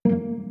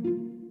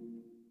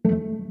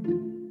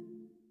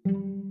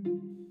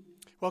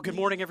Well, good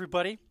morning,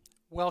 everybody.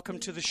 Welcome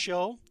to the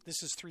show.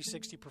 This is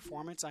 360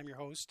 Performance. I'm your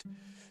host,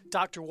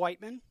 Dr.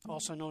 Whiteman,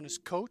 also known as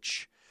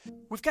Coach.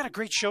 We've got a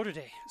great show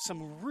today.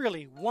 Some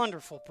really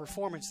wonderful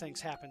performance things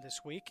happened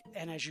this week.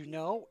 And as you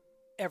know,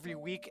 every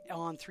week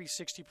on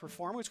 360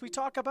 Performance, we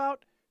talk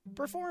about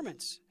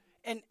performance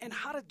and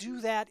how to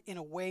do that in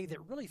a way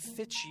that really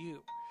fits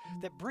you,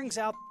 that brings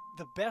out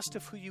the best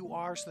of who you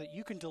are so that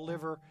you can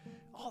deliver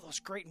all those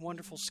great and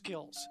wonderful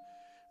skills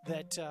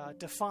that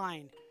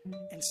define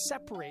and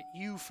separate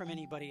you from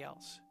anybody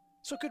else.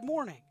 So good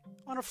morning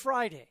on a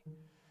Friday.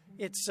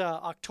 It's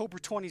October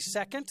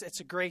 22nd.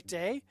 It's a great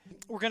day.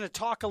 We're going to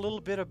talk a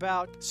little bit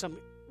about some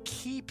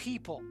key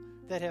people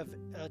that have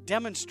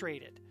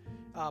demonstrated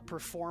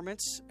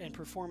performance and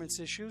performance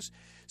issues.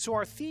 So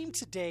our theme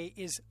today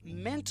is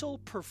mental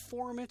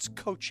performance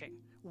coaching.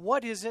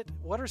 What is it?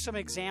 What are some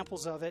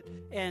examples of it?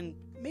 And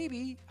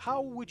maybe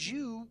how would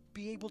you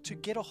be able to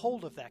get a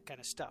hold of that kind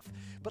of stuff?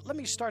 But let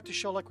me start the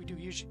show like we do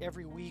usually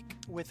every week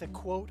with a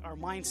quote, our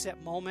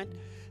mindset moment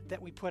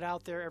that we put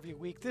out there every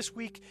week. This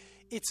week,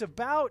 it's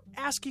about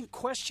asking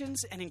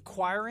questions and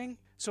inquiring.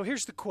 So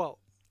here's the quote.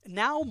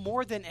 Now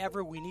more than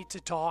ever, we need to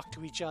talk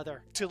to each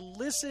other, to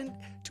listen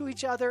to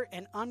each other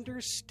and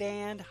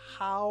understand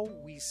how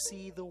we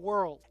see the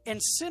world. And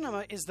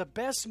cinema is the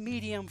best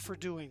medium for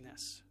doing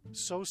this.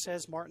 So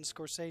says Martin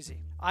Scorsese.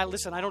 I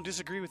don't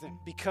disagree with him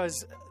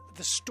because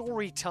the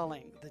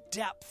storytelling, the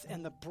depth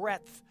and the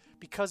breadth,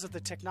 because of the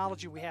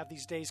technology we have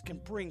these days, can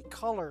bring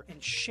color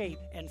and shape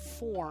and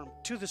form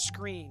to the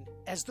screen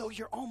as though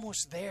you're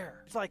almost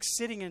there. It's like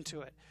sitting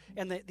into it.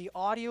 And the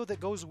audio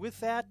that goes with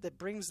that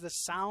brings the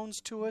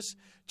sounds to us,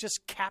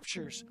 just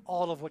captures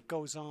all of what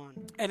goes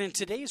on. And in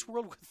today's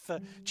world with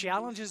the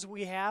challenges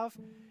we have,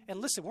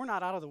 and listen, we're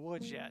not out of the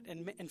woods yet.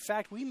 And in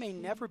fact, we may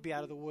never be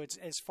out of the woods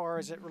as far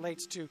as it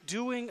relates to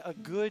doing a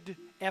good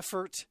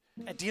effort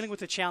at dealing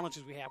with the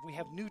challenges we have. We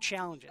have new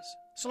challenges.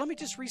 So let me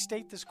just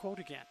restate this quote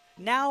again.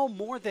 Now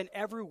more than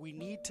ever, we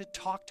need to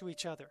talk to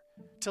each other,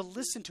 to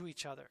listen to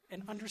each other,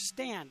 and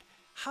understand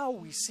how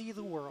we see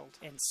the world.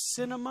 And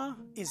cinema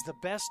is the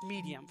best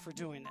medium for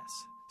doing this.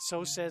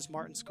 So says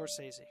Martin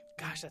Scorsese.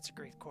 Gosh, that's a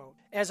great quote.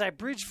 As I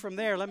bridge from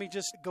there, let me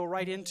just go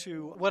right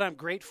into what I'm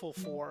grateful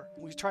for.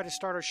 We try to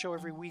start our show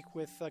every week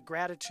with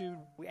gratitude.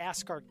 We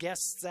ask our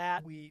guests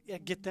that. We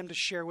get them to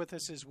share with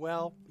us as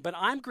well. But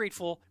I'm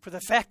grateful for the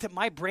fact that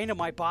my brain and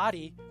my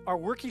body are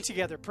working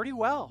together pretty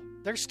well.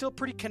 They're still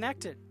pretty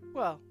connected.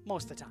 Well,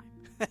 most of the time.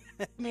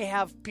 I may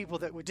have people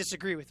that would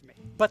disagree with me.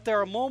 But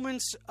there are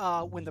moments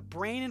when the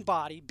brain and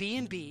body,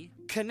 B&B,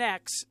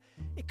 connects.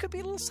 It could be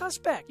a little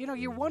suspect. You know,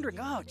 you're wondering,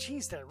 oh,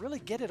 geez, did I really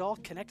get it all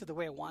connected the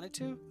way I wanted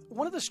to?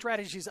 One of the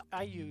strategies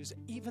I use,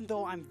 even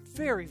though I'm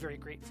very, very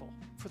grateful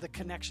for the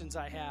connections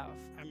I have,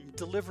 I'm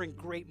delivering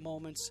great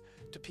moments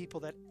to people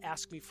that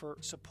ask me for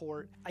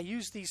support. I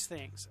use these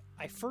things.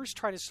 I first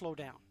try to slow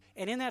down.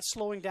 And in that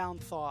slowing down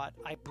thought,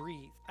 I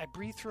breathe. I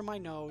breathe through my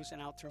nose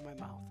and out through my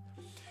mouth.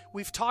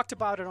 We've talked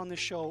about it on the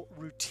show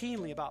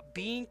routinely about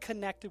being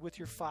connected with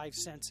your five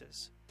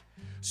senses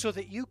so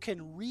that you can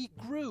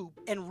regroup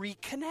and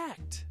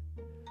reconnect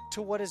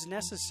to what is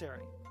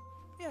necessary.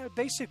 Yeah,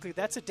 basically,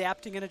 that's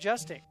adapting and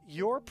adjusting.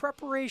 Your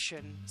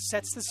preparation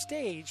sets the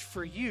stage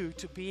for you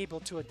to be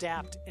able to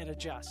adapt and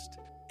adjust.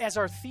 As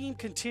our theme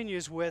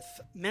continues with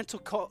mental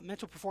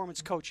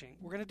performance coaching,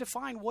 we're going to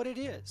define what it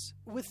is.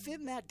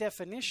 Within that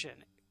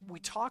definition, we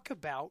talk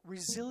about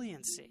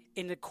resiliency.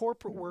 In the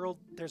corporate world,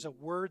 there's a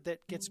word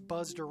that gets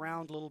buzzed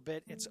around a little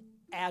bit. It's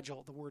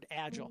agile, the word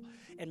agile.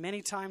 And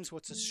many times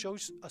what's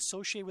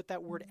associated with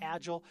that word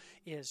agile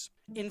is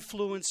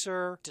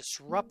influencer,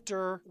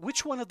 disruptor.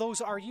 Which one of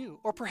those are you?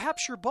 Or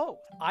perhaps you're both.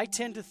 I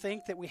tend to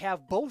think that we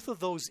have both of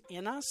those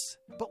in us,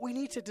 but we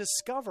need to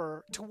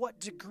discover to what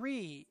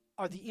degree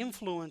are the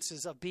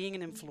influences of being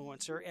an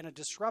influencer and a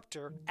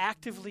disruptor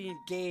actively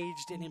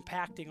engaged in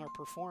impacting our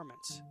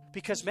performance.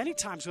 Because many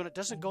times when it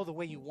doesn't go the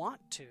way you want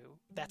to,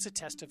 that's a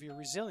test of your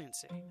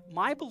resiliency.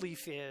 My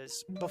belief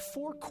is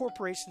before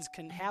corporations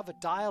can have a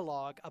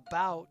dialogue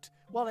about,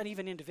 well, and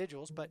even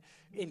individuals, but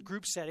in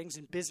group settings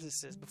and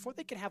businesses, before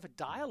they can have a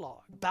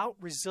dialogue about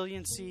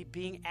resiliency,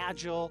 being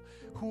agile,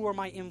 who are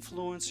my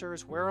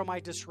influencers, where are my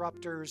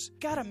disruptors, you've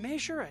got to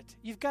measure it.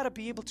 You've got to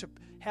be able to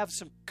have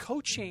some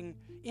coaching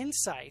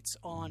insights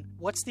on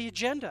what's the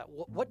agenda,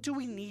 what do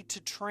we need to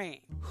train,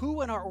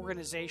 who in our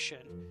organization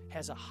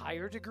has a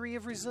higher degree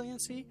of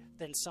resiliency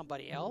than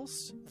somebody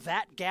else.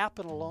 That gap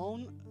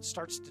alone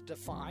starts to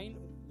define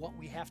what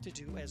we have to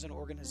do as an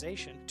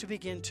organization to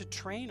begin to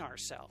train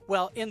ourselves.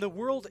 Well, in the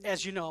world,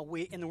 as you know,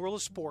 in the world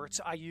of sports,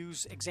 I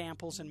use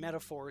examples and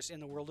metaphors in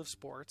the world of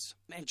sports.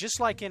 And just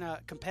like in a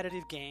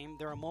competitive game,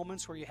 there are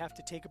moments where you have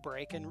to take a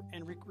break and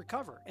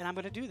recover. And I'm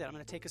going to do that. I'm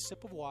going to take a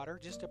sip of water,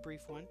 just a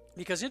brief one.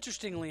 Because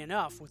interestingly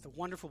enough, with the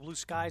wonderful blue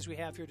skies we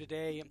have here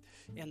today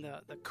and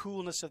the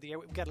coolness of the air,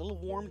 we've got a little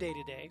warm day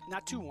today.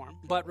 Not too warm,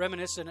 but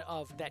reminiscent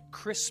of that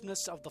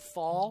crispness of the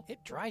fall. It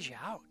dries you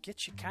out,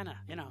 gets you kind of,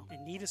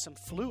 in need of some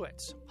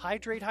fluids.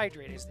 Hydrate,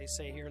 as they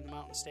say here in the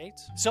Mountain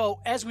States. So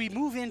as we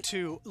move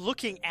into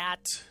looking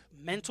at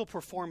mental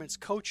performance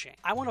coaching,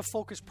 I want to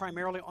focus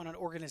primarily on an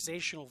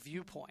organizational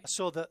viewpoint.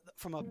 So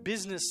from a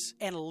business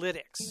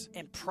analytics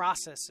and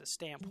processes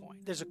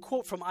standpoint, there's a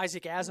quote from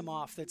Isaac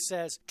Asimov that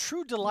says,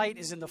 "True delight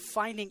is in the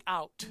finding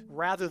out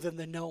rather than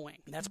the knowing."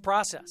 And that's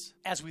process.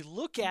 As we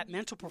look at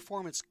mental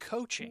performance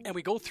coaching, and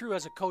we go through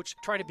as a coach,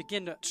 try to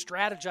begin to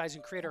strategize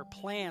and create our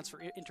plans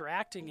for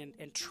interacting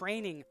and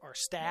training our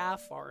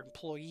staff, our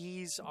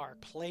employees, our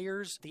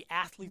players, the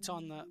athletes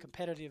on the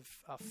competitive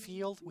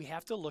field, we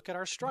have to look at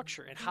our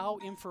structure and how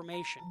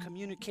information,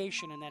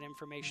 communication, and that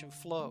information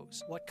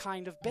flows. What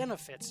kind of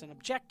benefits and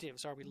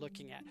objectives are we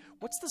looking at?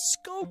 What's the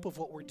scope of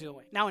what we're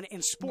doing? Now,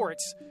 in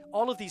sports,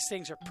 all of these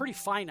things are pretty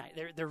finite.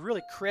 They're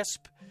really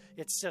crisp.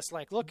 It's just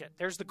like, look,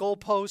 there's the goal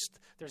post,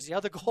 there's the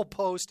other goal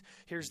post,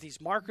 here's these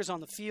markers on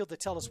the field that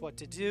tell us what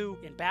to do.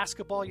 In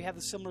basketball, you have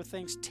the similar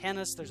things.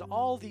 Tennis, there's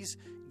all these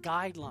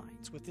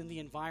guidelines within the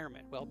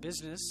environment. Well,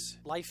 business,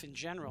 life in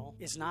general,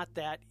 is not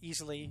that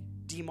easily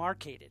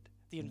demarcated.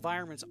 The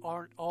environments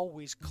aren't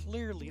always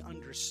clearly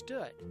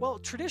understood. Well,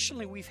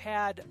 traditionally, we've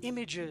had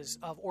images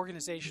of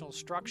organizational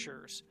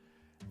structures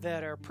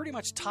that are pretty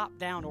much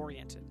top-down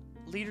oriented.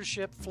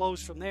 Leadership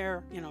flows from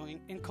there,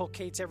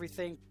 inculcates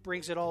everything,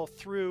 brings it all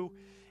through,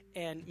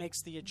 and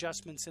makes the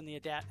adjustments and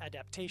the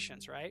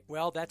adaptations, right?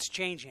 Well, that's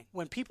changing.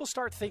 When people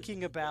start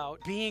thinking about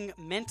being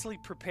mentally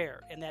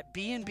prepared and that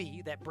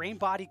B&B, that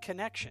brain-body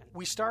connection,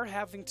 we start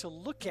having to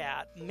look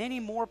at many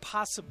more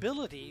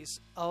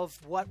possibilities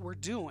of what we're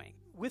doing.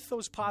 With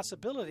those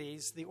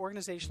possibilities, the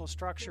organizational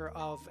structure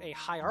of a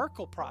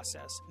hierarchical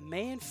process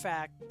may in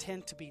fact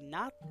tend to be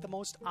not the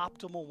most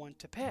optimal one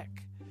to pick.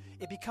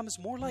 It becomes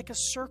more like a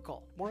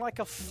circle, more like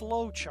a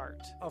flow chart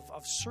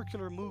of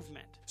circular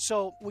movement.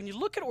 So when you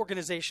look at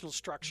organizational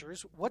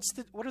structures, what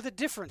are the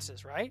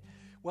differences, right?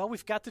 Well,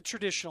 we've got the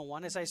traditional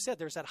one. As I said,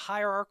 there's that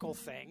hierarchical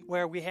thing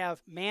where we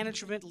have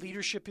management,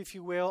 leadership, if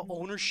you will,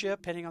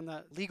 ownership, depending on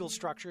the legal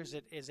structure. Is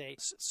it a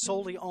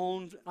solely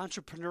owned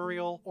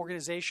entrepreneurial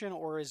organization,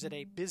 or is it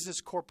a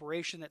business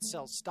corporation that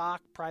sells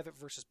stock, private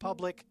versus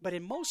public? But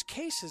in most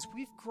cases,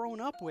 we've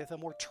grown up with a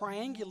more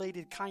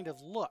triangulated kind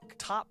of look,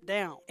 top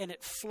down, and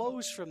it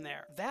flows from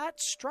there. That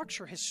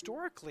structure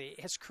historically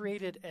has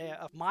created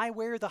a my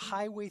way or the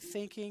highway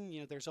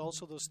thinking. There's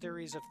also those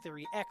theories of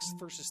theory X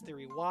versus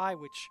theory Y,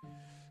 which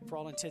for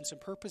all intents and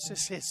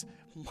purposes is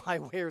my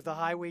way or the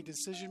highway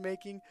decision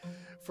making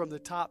from the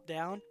top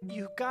down.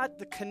 You've got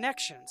the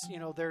connections.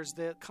 There's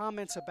the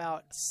comments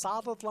about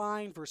solid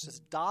line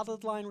versus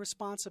dotted line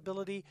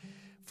responsibility.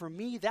 For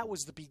me, that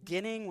was the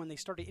beginning when they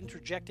started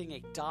interjecting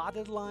a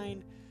dotted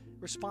line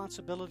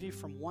responsibility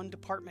from one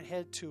department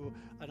head to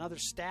another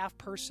staff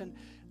person.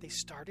 They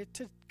started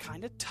to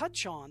kind of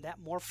touch on that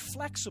more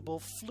flexible,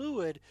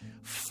 fluid,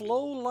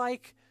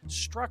 flow-like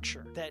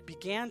structure that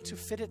began to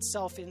fit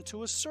itself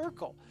into a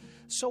circle.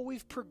 So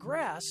we've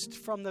progressed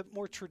from the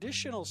more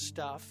traditional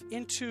stuff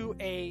into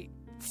a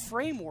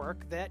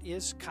framework that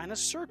is kind of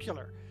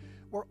circular,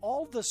 where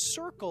all the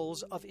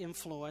circles of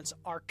influence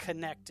are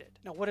connected.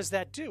 Now, what does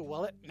that do?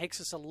 Well, it makes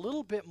us a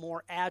little bit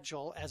more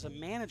agile as a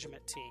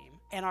management team,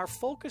 and our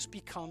focus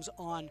becomes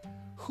on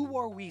who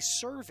are we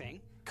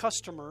serving,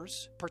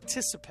 customers,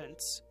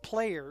 participants,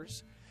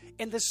 players,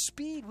 and the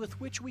speed with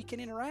which we can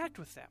interact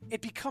with them.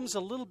 It becomes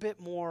a little bit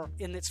more,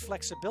 in its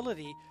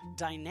flexibility,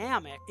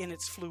 dynamic in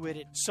its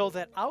fluidity, so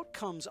that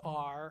outcomes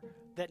are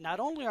that not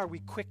only are we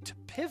quick to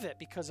pivot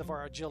because of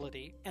our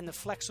agility and the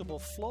flexible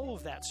flow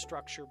of that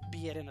structure,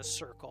 be it in a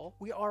circle,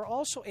 we are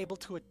also able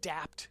to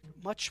adapt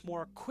much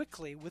more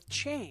quickly with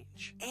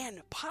change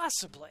and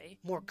possibly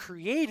more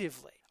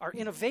creatively. Our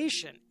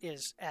innovation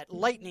is at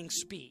lightning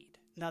speed.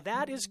 Now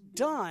that is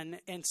done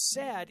and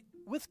said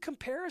with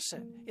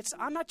comparison.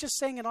 I'm not just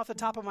saying it off the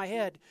top of my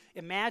head,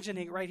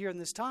 imagining it right here in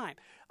this time.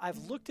 I've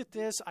looked at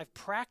this, I've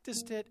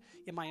practiced it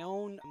in my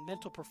own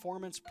mental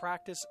performance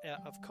practice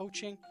of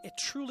coaching. It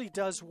truly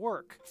does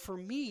work. For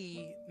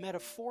me,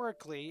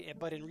 metaphorically,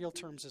 but in real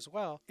terms as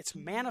well, it's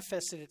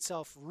manifested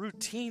itself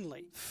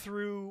routinely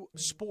through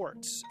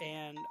sports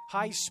and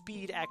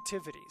high-speed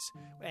activities.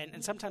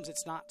 And sometimes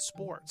it's not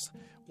sports.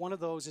 One of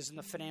those is in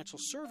the financial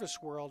service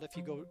world. If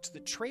you go to the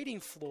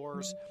trading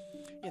floors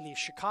in the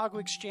Chicago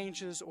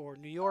exchanges or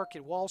New York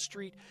at Wall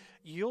Street,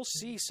 you'll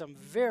see some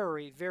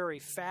very, very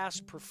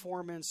fast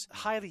performance,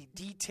 highly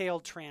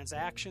detailed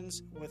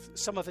transactions. With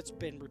some of it's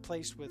been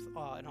replaced with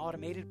an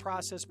automated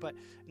process, but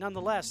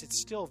nonetheless,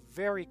 it's still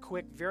very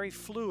quick, very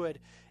fluid,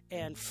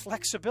 and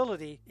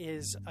flexibility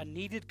is a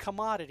needed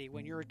commodity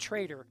when you're a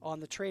trader on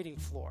the trading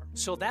floor.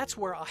 So that's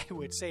where I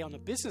would say on the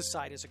business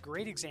side is a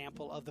great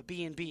example of the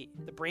B&B,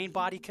 the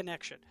brain-body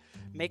connection,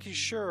 making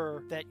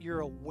sure that your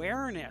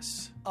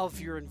awareness of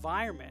your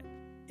environment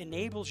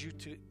enables you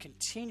to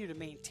continue to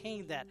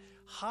maintain that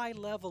high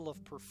level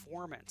of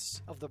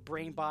performance of the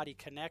brain-body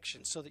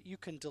connection so that you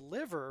can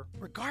deliver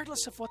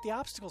regardless of what the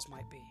obstacles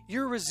might be.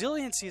 Your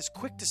resiliency is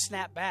quick to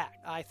snap back.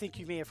 I think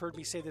you may have heard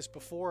me say this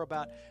before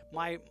about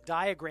my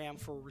diagram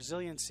for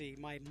resiliency.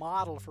 My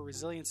model for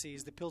resiliency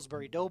is the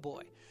Pillsbury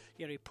Doughboy.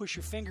 You know, you push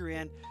your finger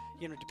in,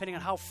 you know, depending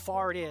on how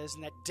far it is,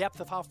 and that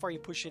depth of how far you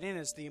push it in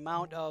is the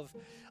amount of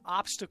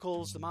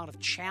obstacles, the amount of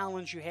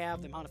challenge you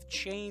have, the amount of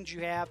change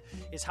you have,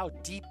 is how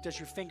deep does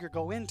your finger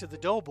go into the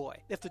doughboy.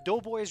 If the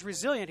doughboy is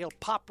resilient, he'll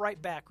pop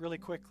right back really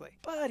quickly.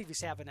 But if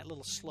he's having a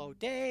little slow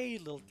day, a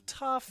little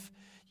tough,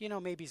 you know,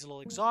 maybe he's a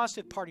little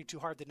exhausted, partied too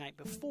hard the night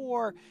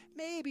before,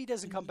 maybe he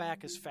doesn't come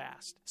back as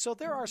fast. So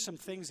there are some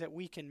things that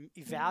we can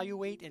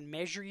evaluate and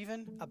measure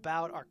even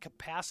about our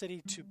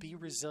capacity to be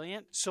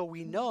resilient. So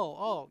we know,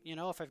 oh, you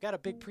know, if I've got a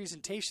big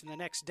presentation the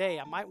next day,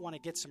 I might want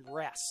to get some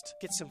rest,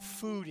 get some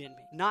food in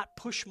me, not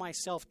push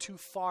myself too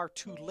far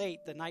too late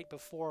the night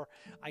before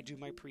I do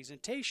my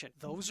presentation.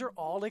 Those are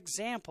all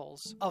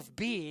examples of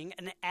being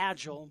an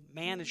agile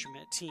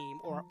management team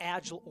or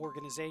agile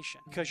organization,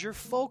 because you're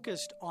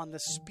focused on the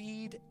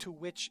speed to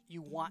which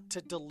you want to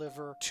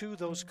deliver to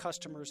those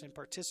customers and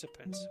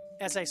participants.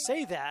 As I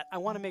say that, I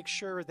want to make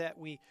sure that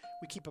we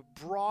keep a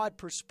broad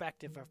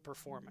perspective of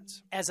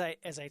performance. As I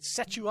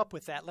set you up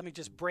with that, let me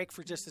just break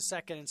for just a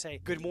second and say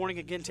good morning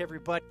again to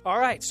everybody. All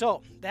right,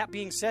 so that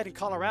being said, in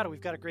Colorado,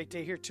 we've got a great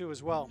day here too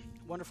as well.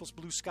 Wonderful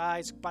blue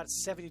skies, about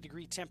a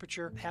 70-degree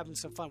temperature, having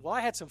some fun. Well,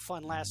 I had some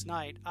fun last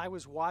night. I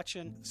was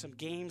watching some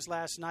games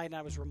last night, and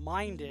I was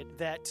reminded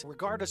that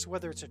regardless of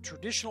whether it's a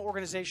traditional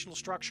organizational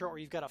structure or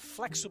you've got a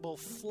flexible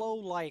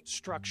flow-like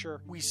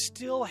structure, we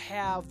still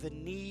have the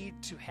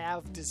need to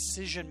have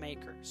decision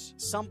makers.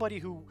 Somebody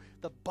who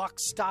the buck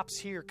stops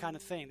here kind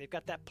of thing. They've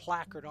got that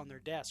placard on their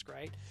desk,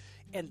 right?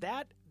 And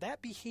that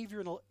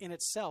behavior in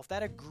itself,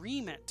 that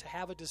agreement to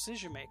have a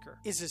decision maker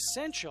is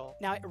essential.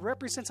 Now, it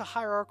represents a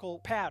hierarchical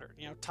pattern,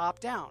 you know,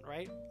 top down,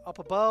 right? Up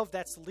above,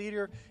 that's the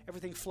leader.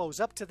 Everything flows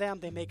up to them.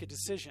 They make a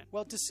decision.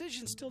 Well,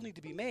 decisions still need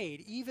to be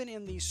made, even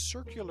in these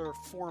circular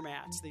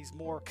formats, these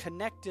more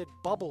connected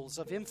bubbles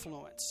of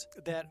influence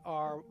that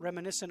are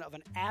reminiscent of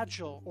an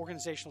agile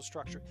organizational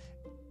structure.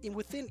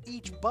 Within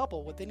each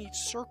bubble, within each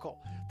circle,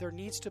 there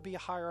needs to be a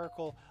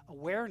hierarchical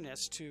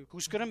awareness to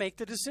who's going to make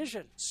the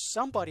decision.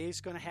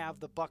 Somebody's going to have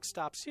the buck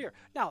stops here.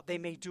 Now, they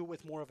may do it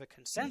with more of a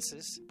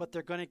consensus, but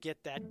they're going to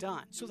get that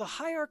done. So the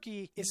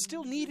hierarchy is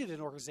still needed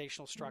in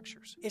organizational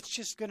structures. It's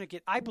just going to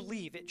get, I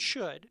believe it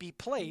should be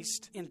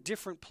placed in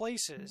different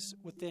places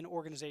within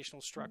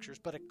organizational structures,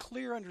 but a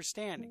clear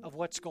understanding of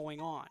what's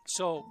going on.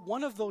 So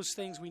one of those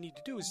things we need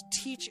to do is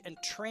teach and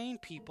train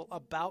people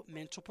about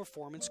mental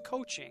performance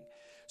coaching,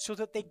 so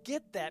that they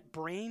get that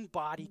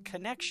brain-body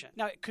connection.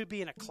 Now, it could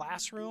be in a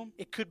classroom.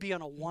 It could be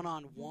on a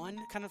one-on-one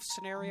kind of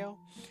scenario.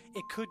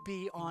 It could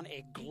be on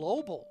a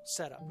global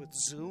setup with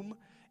Zoom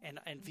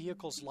and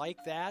vehicles like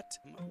that.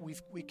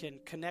 We can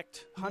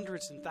connect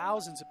hundreds and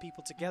thousands of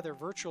people together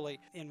virtually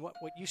in what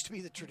used to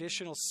be the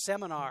traditional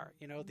seminar,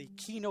 you know, the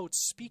keynote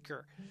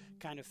speaker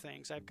kind of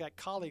things. I've got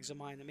colleagues of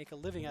mine that make a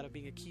living out of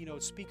being a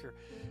keynote speaker.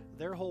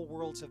 Their whole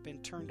worlds have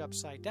been turned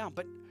upside down.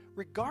 But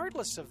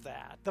regardless of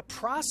that, the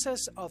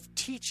process of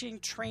teaching,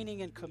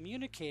 training, and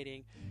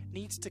communicating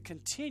needs to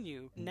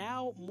continue,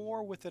 now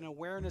more with an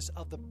awareness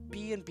of the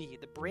B&B,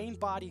 the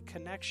brain-body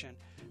connection,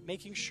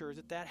 making sure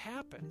that that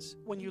happens.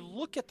 When you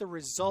look at the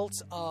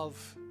results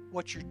of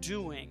what you're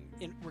doing,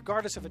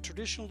 regardless of a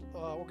traditional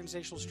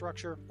organizational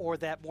structure or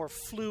that more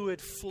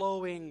fluid,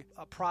 flowing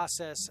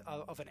process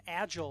of an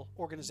agile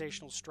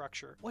organizational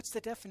structure, what's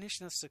the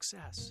definition of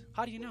success?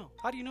 How do you know?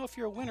 How do you know if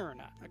you're a winner or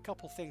not? A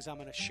couple things I'm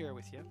going to share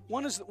with you.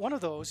 One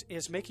of those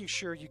is making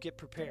sure you get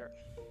prepared.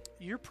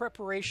 Your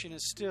preparation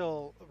is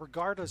still,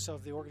 regardless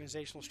of the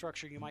organizational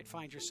structure you might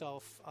find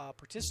yourself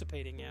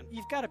participating in,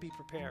 you've got to be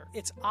prepared.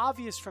 It's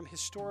obvious from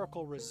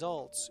historical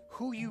results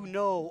who you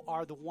know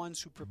are the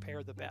ones who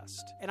prepare the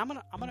best. And I'm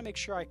gonna make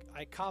sure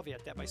I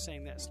caveat that by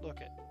saying this. Look,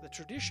 the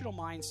traditional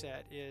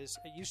mindset is,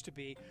 it used to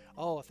be,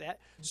 oh, if that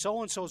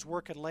so-and-so's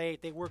working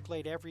late, they work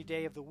late every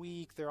day of the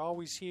week, they're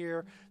always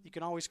here, you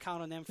can always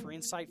count on them for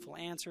insightful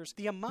answers.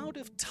 The amount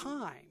of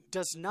time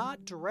does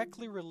not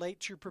directly relate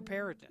to your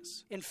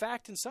preparedness. In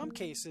fact, in some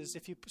cases,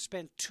 if you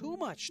spend too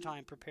much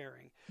time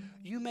preparing,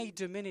 you may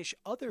diminish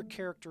other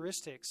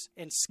characteristics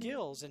and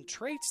skills and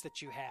traits that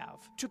you have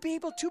to be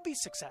able to be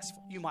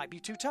successful. You might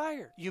be too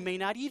tired. You may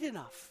not eat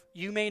enough.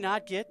 You may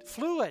not get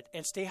fluid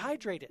and stay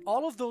hydrated.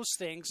 All of those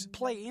things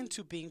play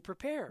into being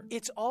prepared.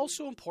 It's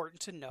also important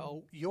to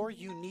know your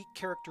unique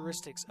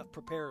characteristics of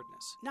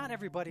preparedness. Not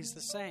everybody's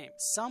the same.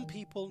 Some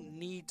people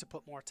need to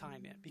put more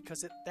time in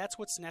because that's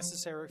what's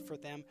necessary for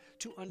them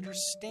to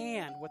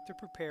understand what their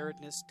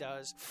preparedness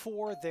does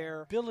for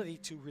their ability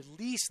to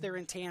release their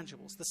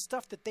intangibles, the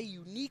stuff that they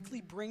uniquely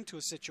bring to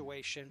a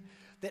situation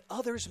that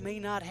others may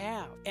not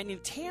have. And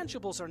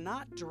intangibles are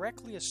not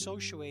directly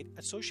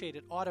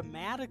associated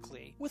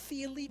automatically with with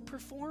the elite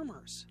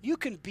performers. You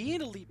can be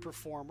an elite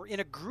performer in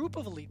a group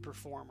of elite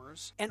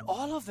performers, and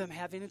all of them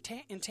have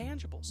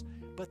intangibles,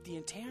 but the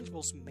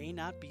intangibles may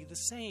not be the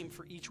same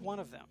for each one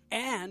of them.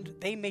 And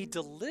they may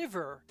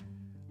deliver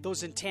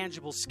those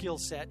intangible skill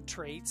set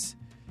traits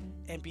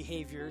and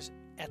behaviors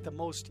at the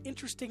most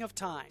interesting of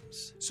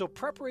times. So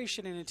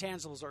preparation and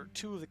intangibles are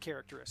two of the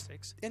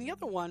characteristics. And the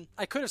other one,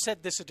 I could have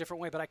said this a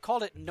different way, but I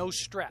called it no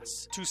stress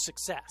to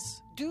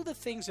success. Do the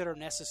things that are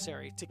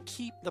necessary to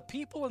keep the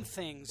people and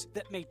things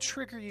that may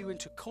trigger you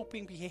into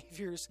coping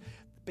behaviors.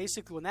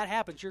 Basically, when that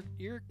happens,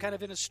 you're kind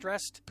of in a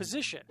stressed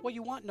position. Well,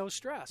 you want no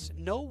stress.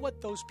 Know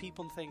what those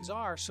people and things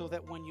are so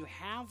that when you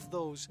have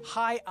those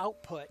high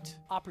output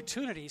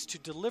opportunities to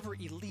deliver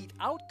elite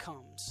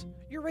outcomes,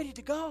 you're ready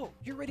to go.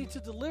 You're ready to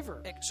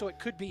deliver. So it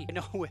could be,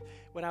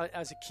 when I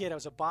was a kid, I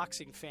was a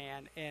boxing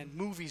fan, and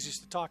movies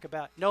used to talk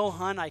about, no,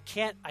 hon, I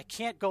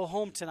can't go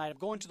home tonight. I'm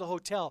going to the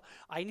hotel.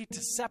 I need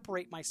to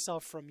separate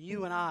myself from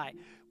you and I.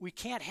 We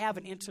can't have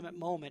an intimate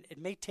moment. It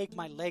may take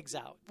my legs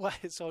out.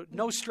 So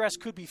no stress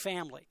could be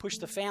family. Push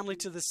the family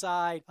to the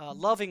side,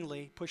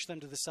 lovingly push them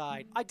to the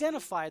side.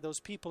 Identify those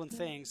people and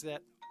things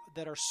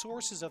that are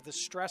sources of the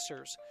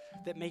stressors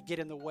that may get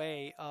in the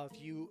way of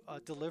you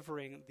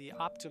delivering the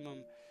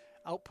optimum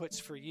outputs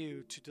for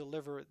you to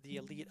deliver the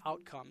elite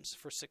outcomes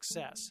for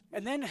success.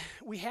 And then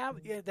we have,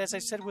 as I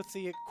said with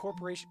the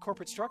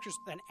corporate structures,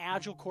 an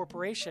agile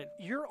corporation.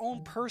 Your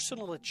own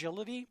personal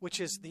agility, which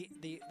is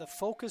the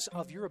focus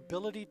of your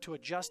ability to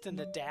adjust and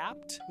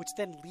adapt, which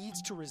then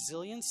leads to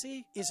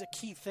resiliency, is a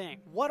key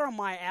thing. What are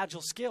my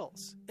agile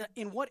skills?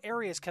 In what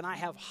areas can I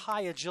have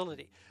high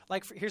agility?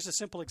 Here's a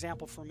simple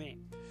example for me.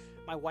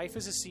 My wife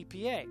is a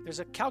CPA. There's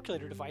a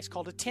calculator device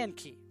called a 10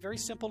 key. Very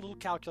simple little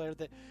calculator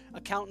that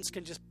accountants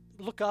can just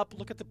look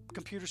at the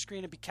computer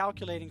screen and be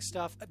calculating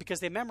stuff because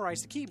they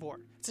memorize the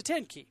keyboard. It's a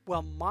 10 key.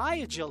 Well, my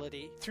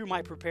agility through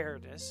my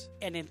preparedness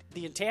and in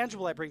the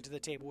intangible I bring to the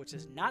table, which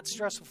is not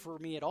stressful for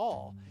me at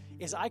all,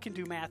 is I can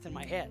do math in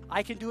my head.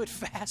 I can do it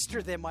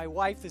faster than my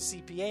wife, the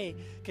CPA,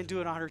 can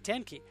do it on her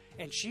 10 key.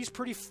 And she's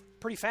pretty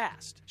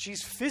fast.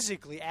 She's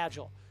physically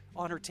agile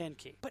on her 10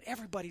 key. But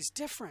everybody's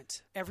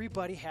different.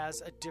 Everybody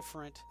has a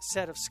different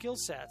set of skill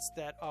sets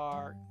that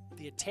are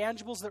the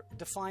intangibles that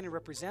define and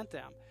represent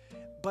them,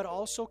 but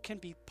also can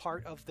be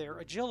part of their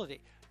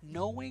agility.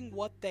 Knowing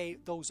what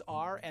those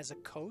are as a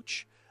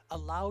coach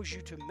allows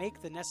you to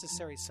make the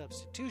necessary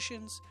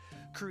substitutions,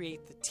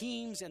 create the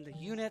teams and the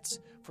units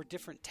for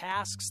different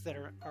tasks that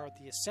are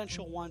the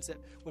essential ones that,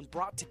 when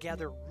brought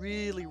together,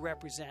 really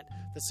represent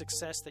the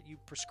success that you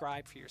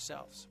prescribe for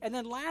yourselves. And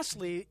then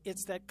lastly,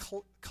 it's that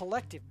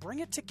collective. Bring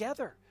it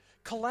together.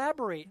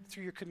 Collaborate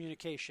through your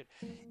communication,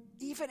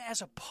 even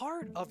as a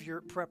part of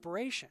your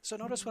preparation. So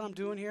notice what I'm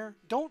doing here.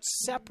 Don't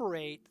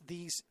separate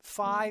these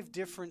 5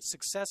 different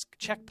success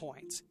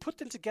checkpoints. Put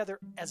them together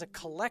as a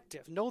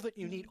collective. Know that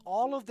you need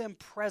all of them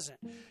present.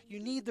 You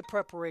need the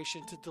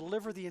preparation to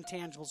deliver the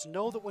intangibles.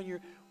 Know that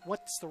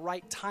what's the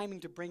right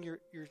timing to bring your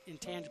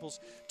intangibles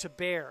to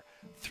bear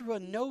through a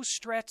no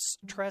stress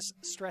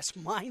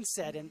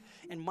mindset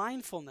and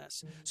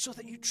mindfulness, so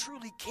that you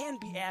truly can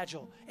be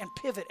agile and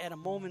pivot at a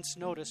moment's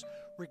notice,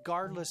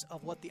 regardless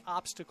of what the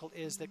obstacle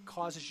is that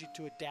causes you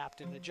to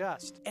adapt and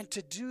adjust. And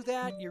to do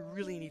that, you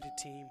really need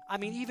a team. I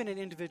mean, even in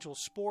individual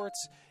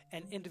sports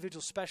and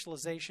individual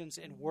specializations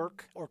in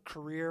work or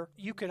career,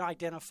 you can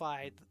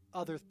identify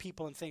other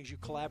people and things you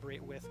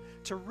collaborate with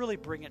to really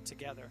bring it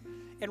together.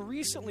 And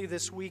recently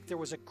this week, there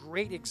was a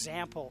great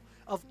example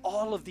of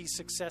all of these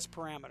success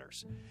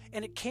parameters.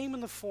 And it came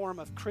in the form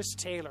of Chris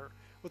Taylor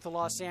with the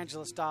Los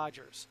Angeles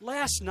Dodgers.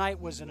 Last night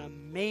was an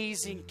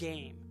amazing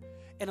game.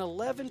 An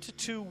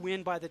 11-2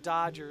 win by the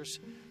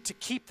Dodgers to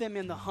keep them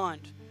in the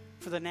hunt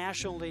for the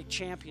National League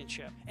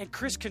Championship. And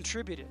Chris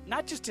contributed,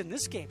 not just in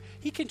this game,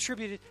 he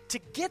contributed to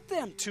get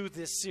them to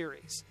this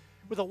series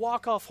with a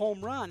walk-off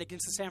home run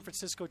against the San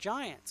Francisco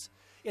Giants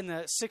in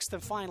the 6th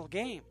and final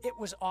game. It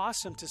was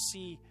awesome to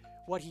see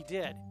what he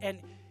did. And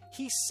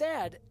he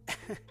said,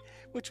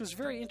 which was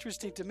very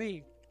interesting to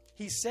me,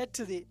 he said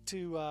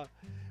to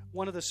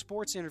one of the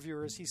sports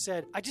interviewers, he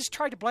said, I just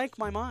tried to blank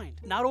my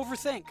mind, not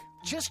overthink.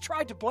 Just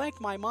tried to blank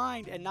my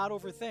mind and not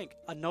overthink.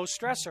 A no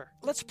stressor.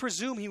 Let's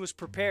presume he was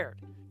prepared,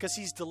 because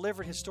he's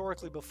delivered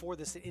historically before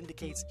this that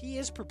indicates he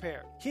is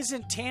prepared. His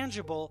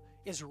intangible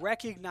is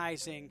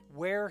recognizing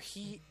where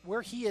he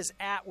is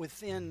at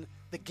within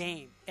the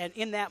game, and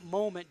in that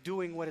moment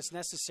doing what is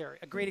necessary.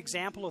 A great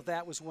example of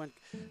that was when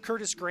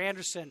Curtis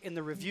Granderson, in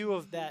the review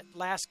of that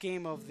last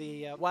game of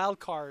the wild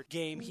card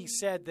game, he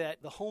said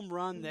that the home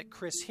run that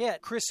Chris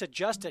hit, Chris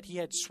adjusted. He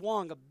had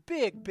swung a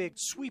big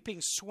sweeping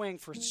swing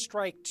for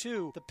strike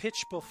 2 the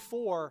pitch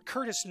before.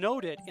 Curtis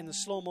noted in the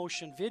slow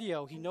motion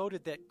video, he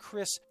noted that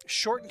Chris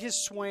shortened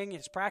his swing,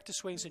 his practice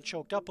swings, and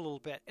choked up a little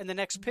bit. And the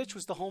next pitch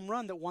was the home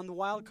run that won the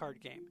wild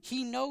card game.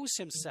 He knows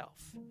himself.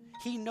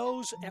 He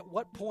knows at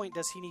what point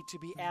does he need to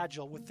be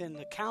agile within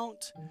the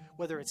count,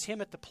 whether it's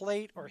him at the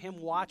plate or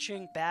him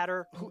watching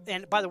batter.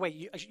 And by the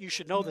way, you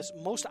should know this.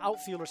 Most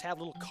outfielders have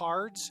little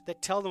cards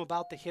that tell them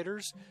about the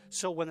hitters.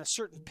 So when a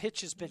certain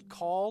pitch has been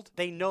called,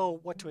 they know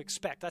what to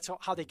expect. That's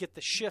how they get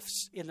the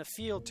shifts in the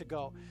field to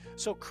go.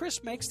 So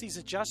Chris makes these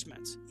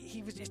adjustments.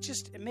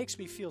 It makes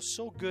me feel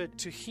so good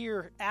to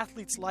hear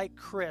athletes like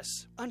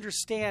Chris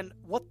understand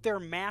what their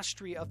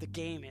mastery of the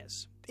game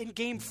is. In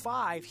Game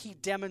 5, he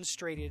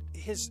demonstrated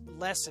his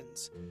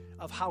lessons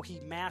of how he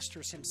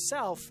masters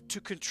himself to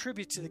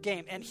contribute to the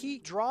game. And he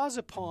draws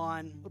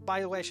upon,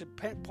 by the way, I should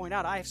point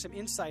out, I have some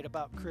insight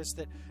about Chris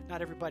that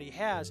not everybody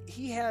has.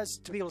 He has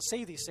to be able to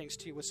say these things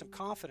to you with some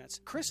confidence.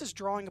 Chris is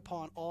drawing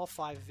upon all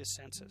 5 of his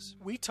senses.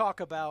 We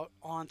talk about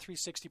on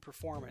 360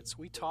 Performance,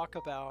 we talk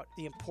about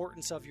the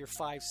importance of your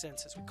 5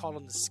 senses. We call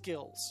them the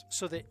skills,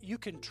 so that you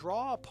can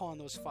draw upon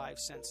those 5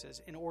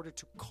 senses in order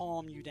to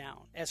calm you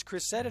down. As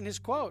Chris said in his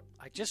quote,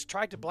 I just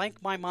tried to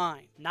blank my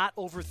mind, not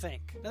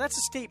overthink. Now that's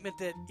a statement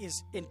that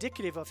is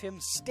indicative of him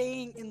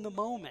staying in the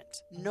moment,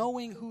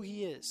 knowing who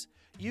he is,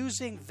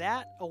 using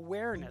that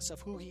awareness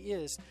of who he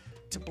is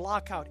to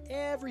block out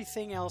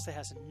everything else that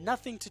has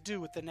nothing to do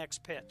with the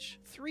next pitch.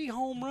 3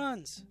 home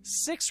runs,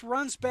 6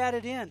 runs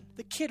batted in.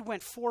 The kid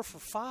went 4 for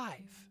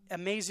 5.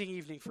 Amazing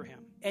evening for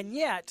him. And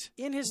yet,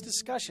 in his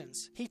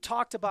discussions, he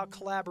talked about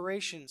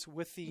collaborations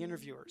with the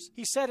interviewers.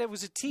 He said it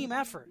was a team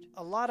effort.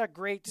 A lot of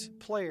great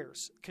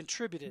players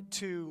contributed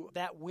to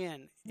that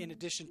win in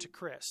addition to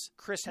Chris.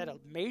 Chris had a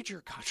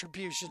major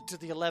contribution to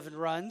the 11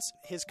 runs,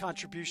 his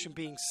contribution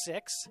being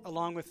 6,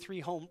 along with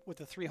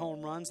the 3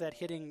 home runs, that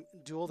hitting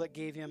duel that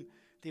gave him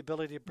the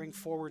ability to bring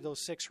forward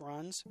those 6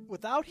 runs.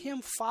 Without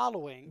him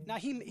following, now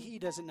he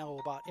doesn't know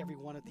about every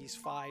one of these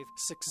 5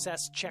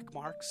 success check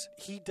marks.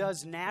 He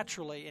does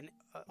naturally and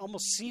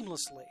almost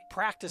seamlessly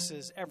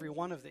practices every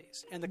one of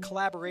these. And the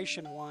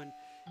collaboration one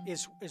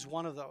is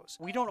one of those.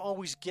 We don't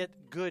always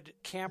get good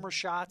camera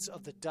shots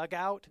of the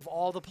dugout, of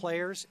all the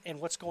players and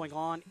what's going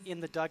on in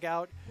the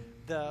dugout,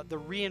 the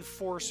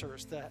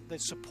reinforcers, the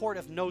support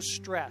of no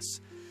stress,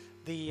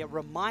 the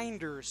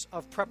reminders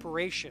of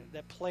preparation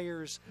that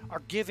players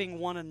are giving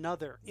one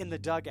another in the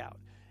dugout.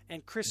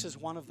 And Chris is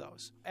one of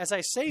those. As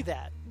I say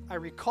that, I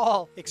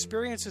recall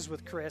experiences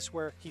with Chris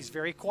where he's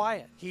very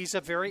quiet. He's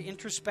a very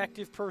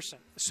introspective person.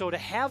 So to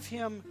have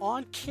him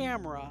on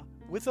camera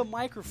with a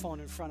microphone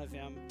in front of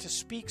him to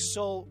speak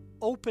so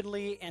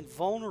openly and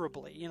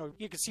vulnerably,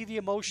 you could see the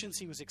emotions.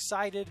 He was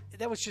excited.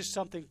 That was just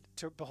something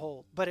to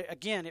behold. But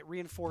again, it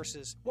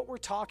reinforces what we're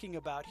talking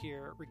about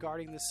here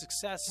regarding the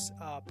success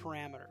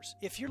parameters.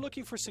 If you're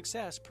looking for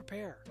success,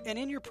 prepare. And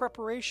in your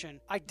preparation,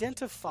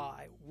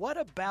 identify what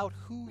about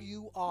who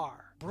you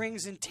are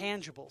brings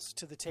intangibles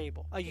to the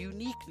table, a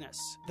uniqueness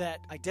that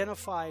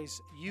identifies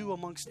you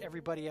amongst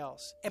everybody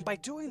else. And by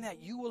doing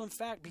that, you will in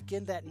fact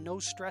begin that no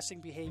stressing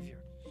behavior.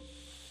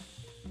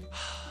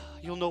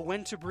 You'll know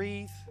when to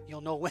breathe.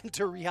 You'll know when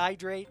to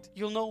rehydrate.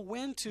 You'll know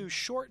when to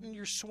shorten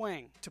your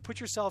swing, to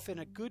put yourself in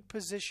a good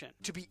position,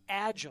 to be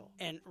agile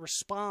and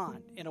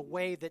respond in a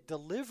way that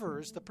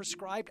delivers the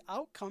prescribed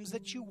outcomes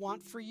that you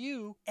want for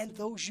you and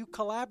those you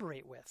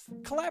collaborate with.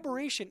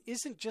 Collaboration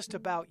isn't just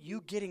about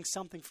you getting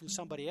something from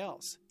somebody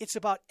else. It's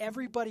about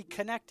everybody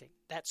connecting.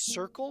 That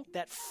circle,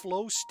 that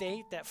flow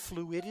state, that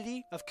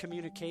fluidity of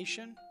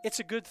communication, it's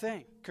a good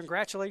thing.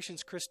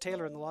 Congratulations, Chris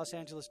Taylor and the Los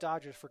Angeles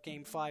Dodgers for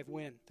Game 5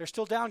 win. They're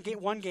still down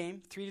 1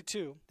 game,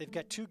 3-2. They've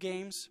got 2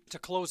 games to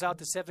close out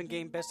the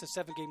 7-game, best of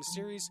 7-game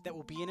series that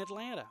will be in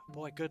Atlanta.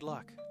 Boy, good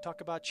luck.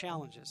 Talk about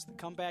challenges. The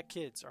comeback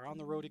kids are on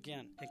the road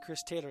again, and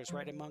Chris Taylor is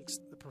right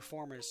amongst the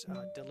performers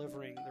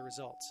delivering the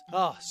results.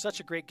 Oh, such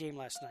a great game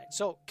last night.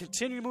 So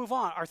continue to move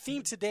on. Our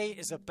theme today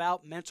is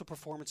about mental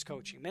performance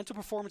coaching. Mental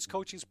performance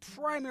coaching's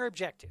primary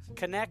objective: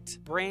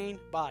 connect brain,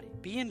 body.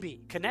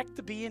 B&B. Connect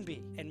the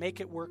B&B and make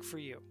it work for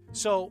you.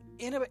 So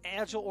in an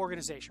agile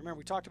organization, remember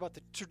we talked about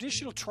the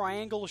traditional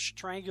triangular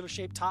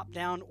shaped,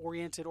 top-down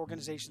oriented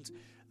organizations.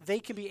 They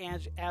can be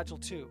agile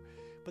too.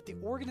 But the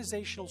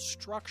organizational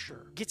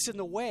structure gets in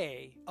the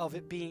way of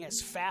it being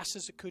as fast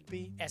as it could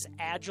be, as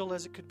agile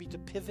as it could be, to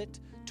pivot,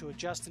 to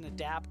adjust and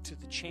adapt to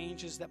the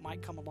changes that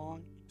might come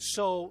along.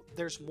 So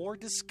there's more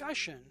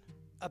discussion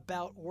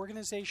about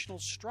organizational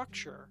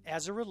structure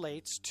as it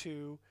relates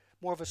to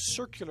more of a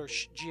circular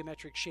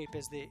geometric shape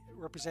as the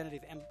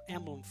representative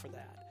emblem for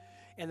that.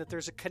 And that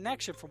there's a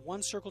connection from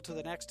one circle to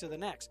the next to the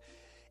next.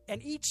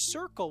 And each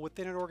circle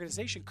within an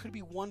organization could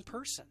be one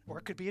person, or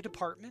it could be a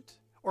department,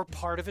 or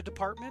part of a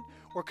department,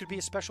 or it could be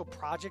a special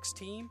projects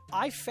team.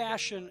 I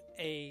fashion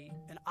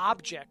an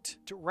object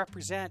to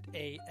represent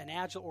an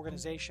agile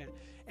organization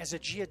as a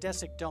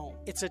geodesic dome.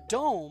 It's a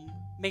dome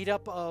made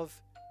up of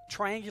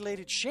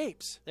triangulated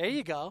shapes. There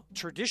you go.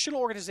 Traditional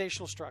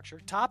organizational structure,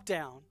 top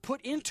down,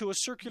 put into a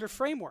circular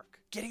framework.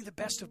 Getting the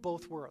best of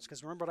both worlds.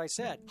 Because remember what I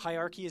said,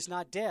 hierarchy is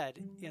not dead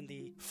in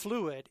the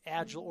fluid,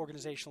 agile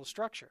organizational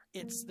structure.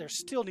 There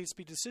still needs to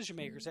be decision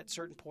makers at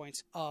certain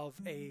points of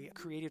a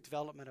creative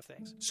development of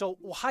things. So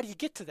how do you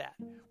get to that?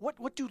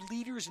 What do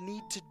leaders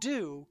need to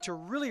do to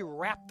really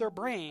wrap their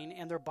brain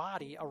and their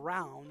body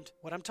around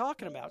what I'm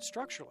talking about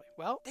structurally?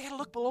 Well, they got to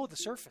look below the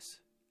surface.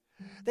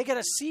 They got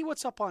to see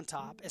what's up on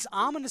top, as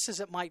ominous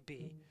as it might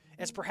be,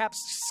 as perhaps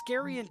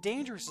scary and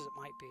dangerous as it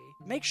might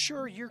be. Make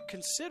sure you're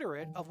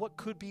considerate of what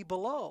could be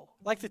below.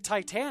 Like the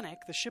Titanic,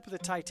 the ship of the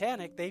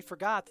Titanic, they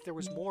forgot that there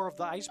was more of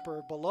the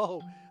iceberg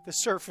below the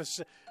surface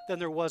than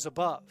there was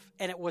above.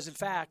 And it was, in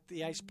fact,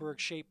 the iceberg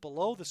shape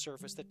below the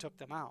surface that took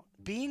them out.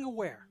 Being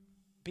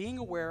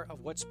aware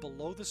of what's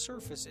below the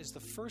surface is the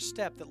first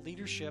step that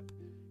leadership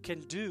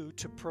can do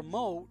to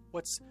promote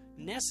what's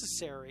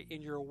necessary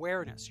in your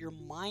awareness, your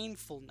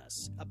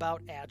mindfulness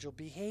about agile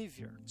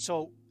behavior.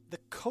 So the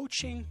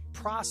coaching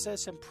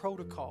process and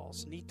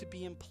protocols need to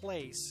be in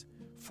place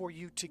for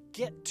you to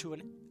get to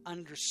an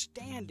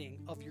understanding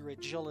of your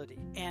agility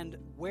and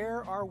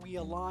where are we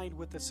aligned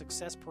with the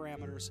success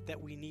parameters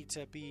that we need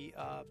to be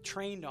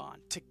trained on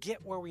to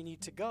get where we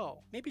need to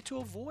go, maybe to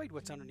avoid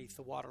what's underneath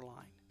the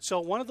waterline. So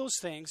one of those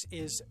things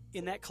is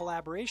in that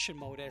collaboration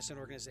mode as an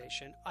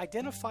organization,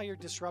 identify your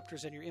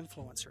disruptors and your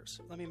influencers.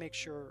 Let me make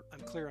sure I'm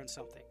clear on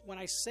something. When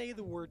I say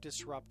the word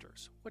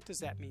disruptors, what does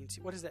that mean to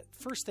you? What is that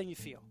first thing you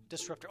feel?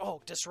 Disruptor.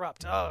 Oh,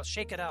 disrupt. Oh,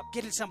 shake it up.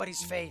 Get in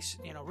somebody's face.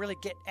 Really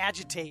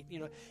agitate.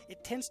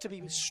 It tends to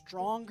be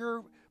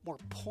stronger, more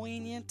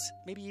poignant,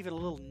 maybe even a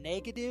little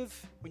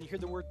negative when you hear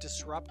the word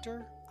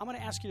disruptor. I'm going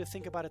to ask you to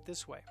think about it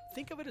this way.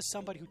 Think of it as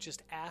somebody who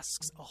just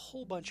asks a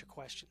whole bunch of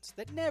questions,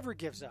 that never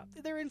gives up.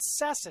 They're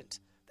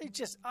incessant. They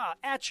just,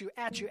 at you.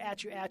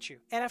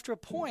 And after a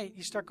point,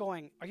 you start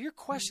going, are your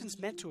questions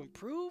meant to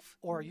improve?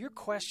 Or are your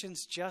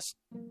questions just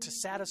to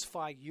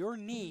satisfy your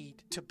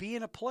need to be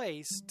in a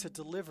place to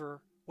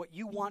deliver what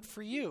you want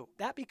for you?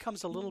 That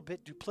becomes a little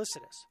bit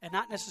duplicitous and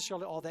not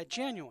necessarily all that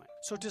genuine.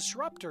 So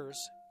disruptors,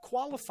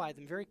 qualify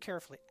them very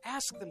carefully.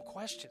 Ask them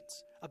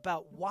questions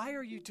about why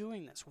are you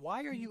doing this?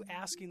 Why are you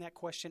asking that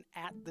question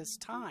at this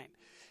time?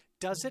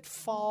 Does it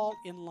fall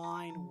in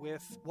line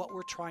with what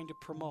we're trying to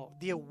promote,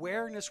 the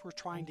awareness we're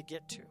trying to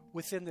get to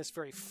within this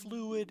very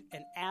fluid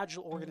and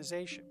agile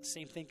organization? The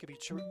same thing could be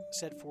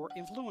said for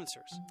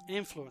influencers. An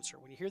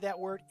influencer, when you hear that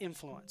word,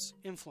 influence,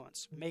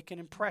 make an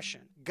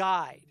impression,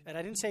 guide. And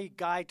I didn't say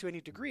guide to any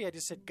degree, I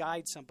just said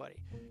guide somebody.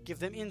 Give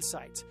them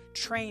insights,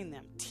 train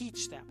them,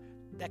 teach them.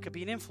 That could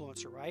be an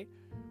influencer, right?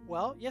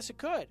 Well, yes, it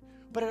could.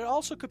 But it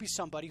also could be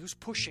somebody who's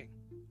pushing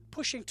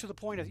to the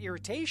point of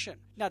irritation.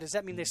 Now, does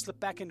that mean they slip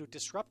back into a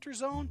disruptor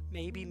zone?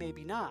 Maybe,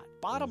 maybe not.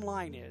 Bottom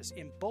line is,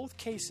 in both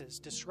cases,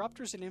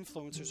 disruptors and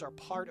influencers are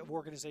part of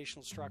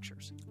organizational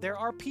structures. There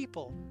are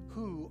people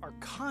who are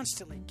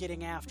constantly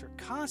getting after,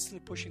 constantly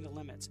pushing the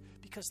limits,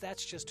 because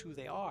that's just who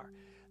they are.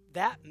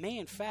 That may,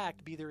 in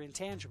fact, be their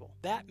intangible.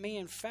 That may,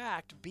 in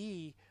fact,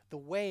 be the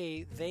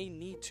way they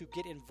need to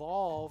get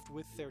involved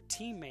with their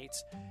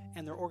teammates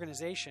and their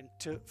organization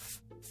to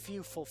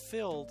feel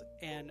fulfilled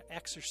and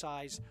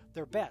exercise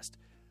their best.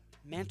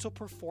 Mental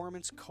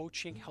performance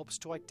coaching helps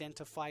to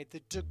identify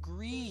the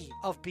degree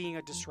of being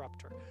a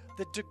disruptor,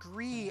 the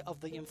degree of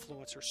the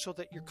influencer, so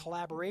that your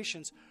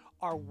collaborations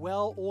are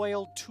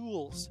well-oiled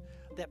tools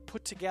that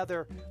put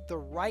together the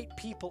right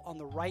people on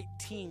the right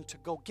team to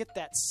go get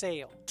that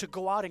sale, to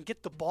go out and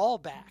get the ball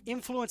back,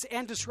 influence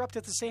and disrupt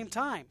at the same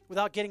time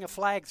without getting a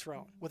flag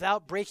thrown,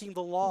 without breaking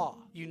the law.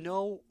 You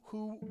know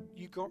who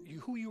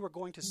you are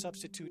going to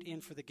substitute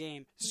in for the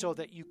game so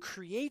that you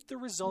create the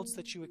results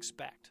that you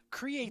expect.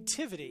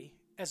 Creativity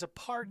as a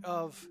part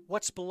of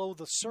what's below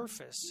the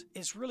surface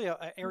is really an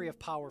area of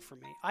power for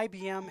me.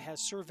 IBM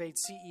has surveyed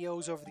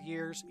CEOs over the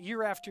years.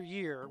 Year after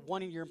year,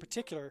 one year in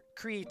particular,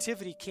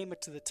 creativity came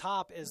up to the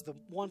top as the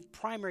one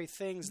primary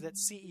things that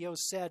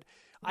CEOs said,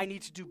 I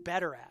need to do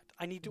better at.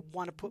 I need to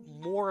want to put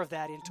more of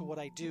that into what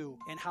I do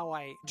and how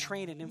I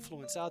train and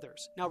influence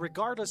others. Now,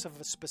 regardless of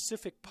a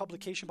specific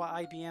publication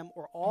by IBM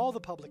or all the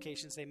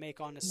publications they make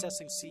on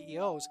assessing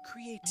CEOs,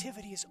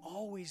 creativity is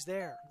always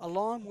there,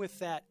 along with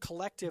that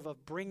collective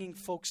of bringing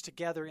folks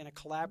together in a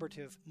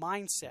collaborative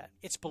mindset.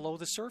 It's below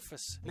the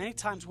surface. Many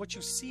times what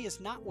you see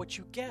is not what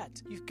you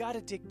get. You've got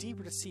to dig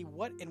deeper to see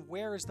what and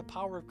where is the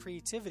power of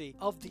creativity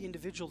of the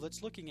individual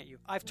that's looking at you.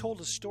 I've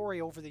told a story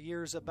over the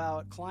years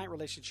about a client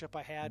relationship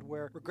I had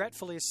where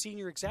regretfully a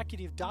senior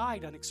executive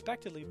died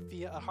unexpectedly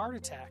via a heart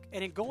attack.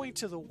 And in going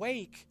to the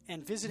wake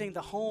and visiting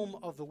the home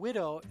of the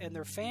widow and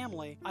their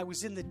family, I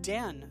was in the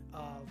den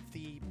of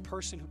the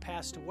person who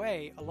passed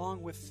away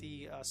along with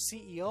the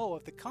CEO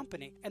of the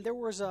company. And there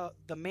was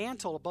the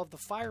mantle above the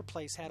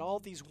fireplace had all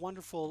these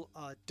wonderful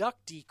duck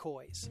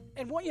decoys.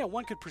 And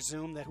one could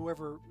presume that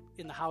whoever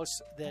in the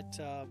house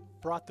that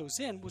brought those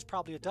in was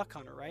probably a duck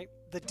hunter, right?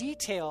 the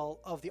detail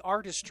of the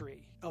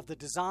artistry of the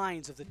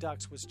designs of the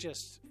ducks was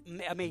just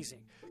amazing.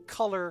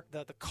 Color,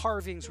 the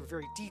carvings were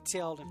very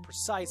detailed and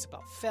precise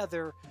about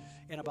feather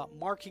and about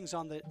markings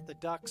on the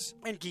ducks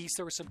and geese.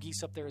 There were some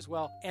geese up there as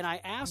well. And I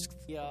asked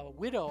the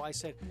widow, I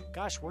said,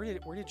 gosh, where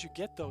did you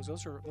get those?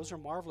 Those are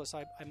marvelous.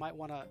 I might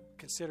want to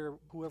consider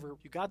whoever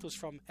you got those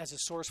from as a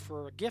source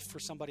for a gift for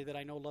somebody that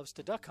I know loves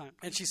to duck hunt.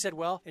 And she said,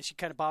 well, and she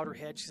kind of bowed her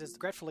head. She says,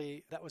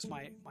 regretfully, that was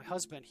my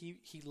husband.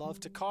 He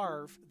loved to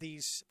carve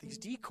these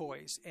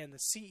decoys. And the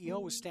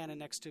CEO was standing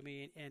next to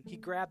me, and he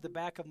grabbed the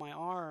back of my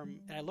arm,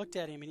 and I looked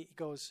at him, and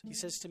he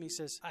says to me,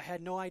 I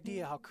had no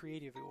idea how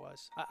creative he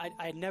was. I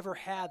had never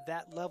had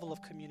that level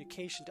of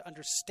communication to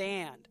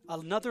understand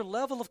another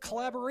level of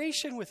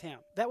collaboration with him.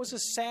 That was a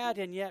sad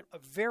and yet a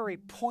very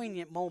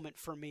poignant moment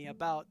for me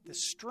about the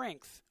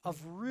strength of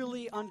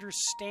really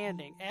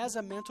understanding as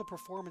a mental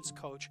performance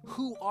coach,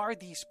 who are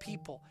these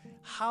people?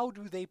 How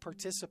do they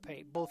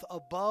participate both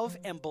above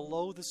and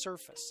below the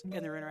surface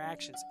in their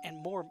interactions?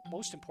 And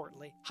most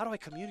importantly, how do I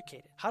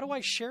communicate it? How do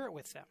I share it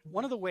with them?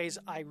 One of the ways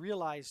I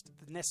realized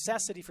the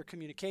necessity for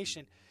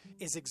communication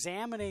is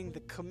examining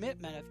the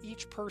commitment of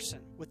each person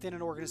within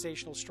an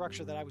organizational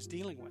structure that I was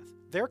dealing with.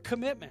 Their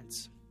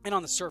commitments. And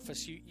on the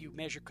surface, you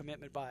measure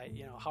commitment by,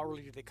 how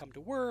early do they come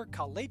to work?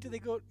 How late do they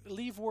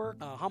leave work?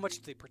 How much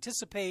do they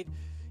participate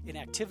in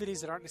activities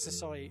that aren't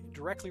necessarily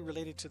directly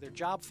related to their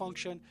job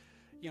function?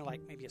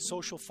 Like maybe a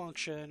social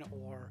function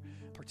or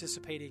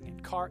participating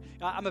in card.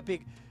 I'm a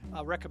big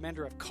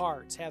recommender of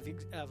cards. Have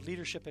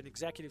leadership and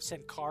executives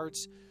send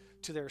cards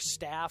to their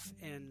staff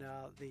and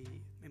the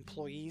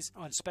employees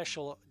on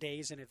special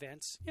days and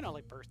events,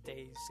 like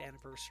birthdays,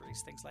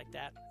 anniversaries, things like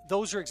that.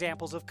 Those are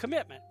examples of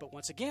commitment, but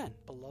once again,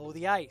 below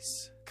the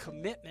ice.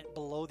 Commitment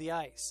below the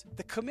ice.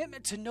 The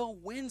commitment to know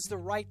when's the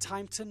right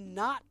time to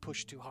not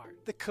push too hard.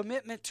 The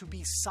commitment to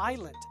be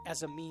silent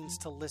as a means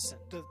to listen.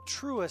 The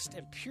truest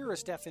and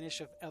purest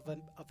definition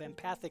of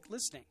empathic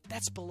listening.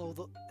 That's below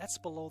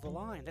the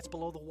line. That's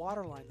below the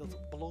waterline,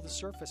 below the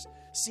surface.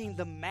 Seeing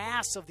the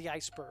mass of the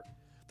iceberg.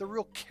 The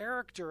real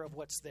character of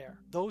what's there.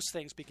 Those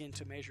things begin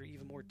to measure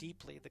even more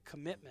deeply the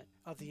commitment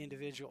of the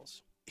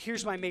individuals.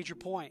 Here's my major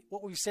point.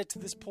 What we've said to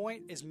this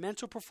point is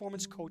mental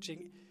performance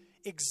coaching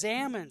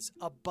examines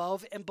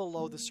above and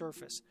below the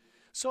surface.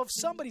 So if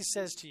somebody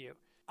says to you,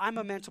 I'm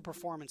a mental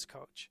performance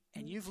coach,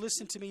 and you've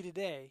listened to me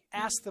today,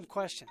 ask them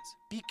questions.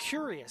 Be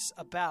curious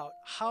about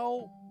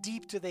how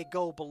deep do they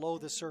go below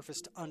the surface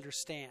to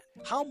understand?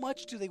 How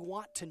much do they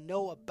want to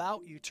know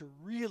about you to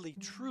really,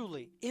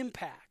 truly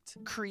impact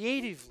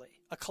creatively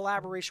a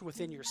collaboration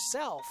within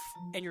yourself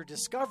and your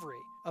discovery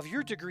of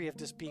your degree of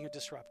just being a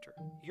disruptor,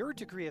 your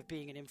degree of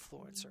being an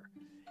influencer,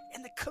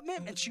 and the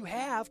commitments you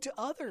have to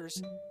others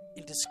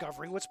in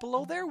discovering what's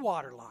below their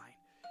waterline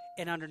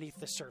and underneath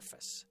the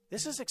surface.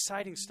 This is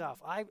exciting stuff.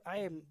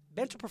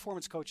 Mental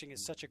performance coaching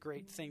is such a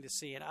great thing to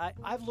see, and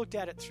I've looked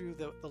at it through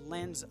the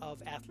lens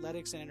of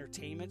athletics and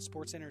entertainment,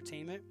 sports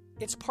entertainment.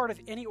 It's part of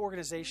any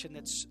organization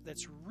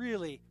that's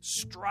really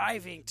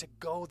striving to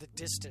go the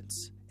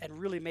distance and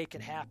really make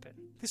it happen.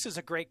 This is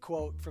a great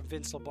quote from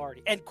Vince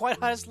Lombardi. And quite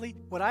honestly,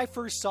 when I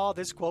first saw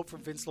this quote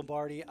from Vince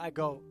Lombardi, I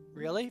go,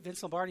 really?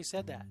 Vince Lombardi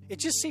said that? It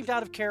just seemed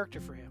out of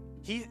character for him.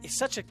 He is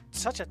such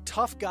a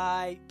tough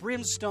guy,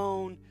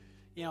 brimstone,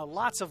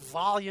 lots of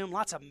volume,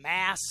 lots of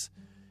mass,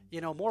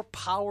 more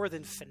power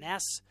than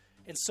finesse.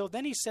 And so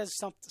then he says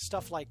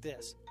stuff like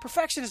this.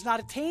 Perfection is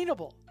not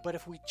attainable, but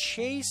if we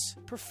chase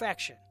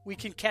perfection, we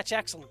can catch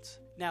excellence.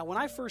 Now, when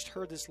I first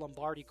heard this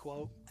Lombardi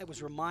quote, I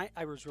was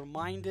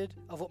reminded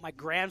of what my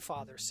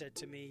grandfather said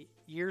to me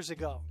years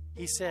ago.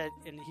 He said,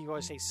 and he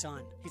always say,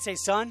 son. He'd say,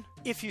 son,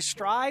 if you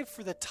strive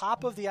for the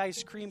top of the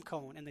ice cream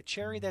cone and the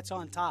cherry that's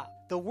on top,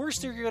 the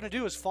worst thing you're going to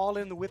do is fall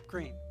in the whipped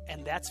cream.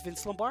 And that's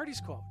Vince Lombardi's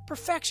quote.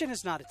 Perfection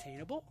is not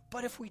attainable,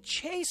 but if we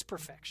chase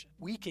perfection,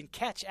 we can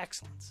catch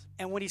excellence.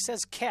 And when he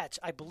says catch,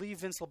 I believe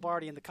Vince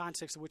Lombardi, in the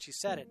context of which he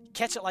said it,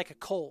 catch it like a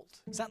cold.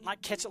 It's not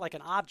like catch it like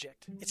an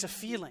object. It's a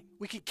feeling.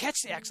 We can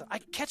catch the excellence. I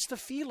can catch the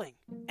feeling.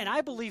 And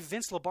I believe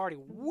Vince Lombardi,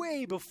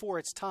 way before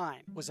its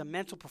time, was a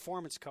mental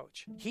performance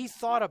coach. He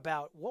thought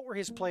about what were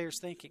his players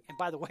thinking. And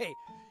by the way,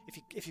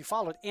 if you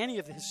followed any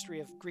of the history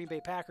of Green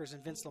Bay Packers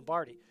and Vince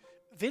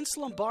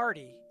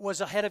Lombardi was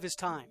ahead of his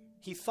time.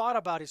 He thought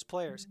about his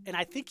players, and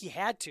I think he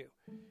had to,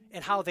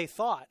 and how these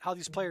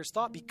players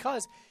thought,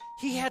 because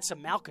he had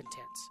some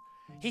malcontents.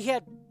 He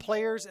had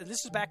players, and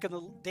this is back in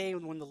the day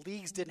when the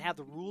leagues didn't have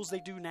the rules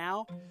they do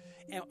now,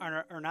 and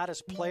are not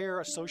as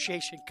player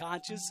association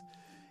conscious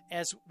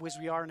as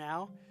we are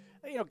now.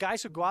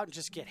 Guys who go out and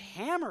just get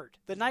hammered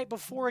the night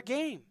before a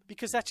game,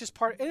 because that's just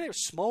part. And they're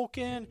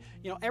smoking,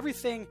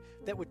 everything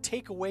that would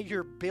take away your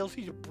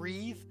ability to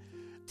breathe,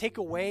 take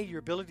away your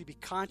ability to be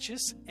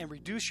conscious, and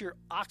reduce your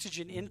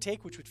oxygen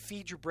intake, which would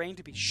feed your brain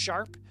to be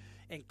sharp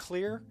and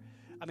clear.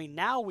 I mean,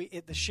 now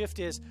the shift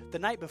is the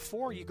night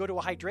before you go to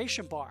a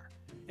hydration bar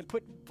and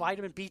put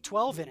vitamin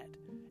B12 in it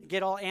and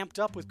get all amped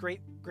up with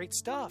great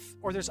stuff.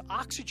 Or there's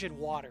oxygen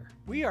water.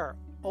 We are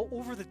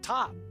over the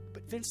top.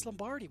 But Vince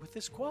Lombardi, with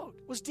this quote,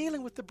 was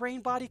dealing with the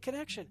brain-body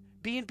connection.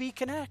 B&B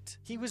Connect.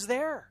 He was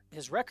there.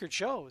 His record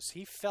shows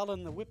he fell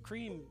in the whipped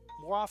cream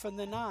more often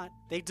than not.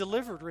 They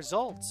delivered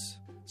results.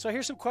 So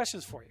here's some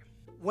questions for you.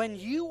 When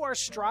you are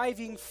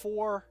striving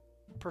for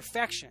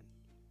perfection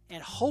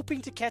and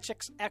hoping to catch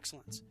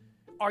excellence,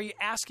 are you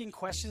asking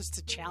questions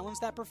to challenge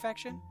that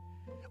perfection?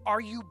 Are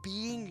you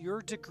being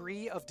your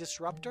degree of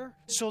disruptor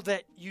so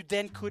that you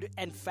then could,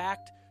 in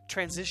fact,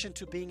 transition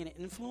to being an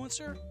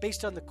influencer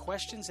based on the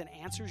questions and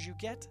answers you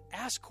get?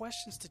 Ask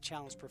questions to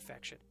challenge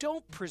perfection.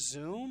 Don't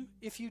presume.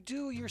 If you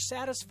do, you're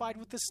satisfied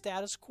with the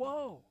status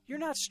quo. You're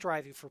not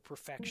striving for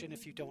perfection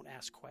if you don't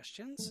ask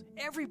questions.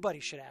 Everybody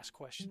should ask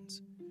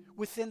questions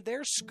within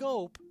their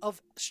scope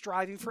of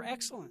striving for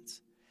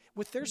excellence,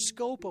 with their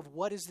scope of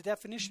what is the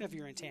definition of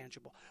your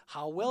intangible.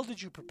 How well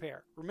did you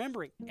prepare?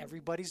 Remembering,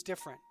 everybody's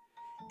different.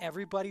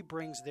 Everybody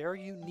brings their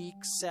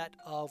unique set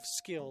of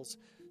skills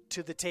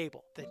to the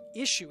table. The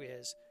issue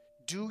is,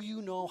 do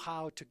you know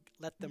how to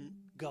let them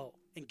go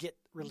and get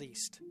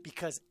released?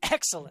 Because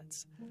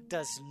excellence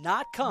does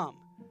not come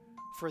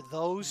for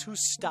those who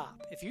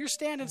stop. If you're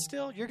standing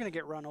still, you're going to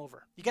get run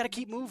over. You got to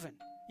keep moving.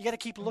 You got to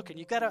keep looking.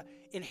 You got to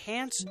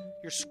enhance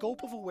your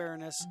scope of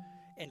awareness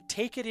and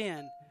take it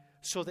in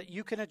so that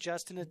you can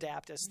adjust and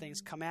adapt as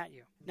things come at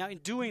you. Now, in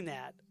doing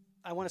that,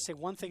 I want to say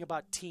one thing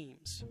about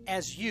teams.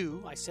 As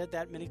you, I said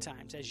that many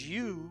times, as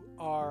you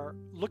are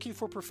looking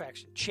for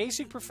perfection,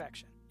 chasing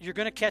perfection, you're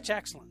going to catch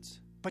excellence,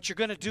 but you're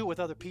going to do it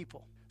with other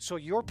people. So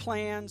your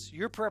plans,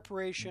 your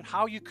preparation,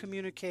 how you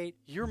communicate,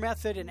 your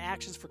method and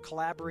actions for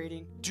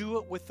collaborating, do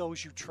it with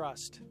those you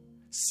trust.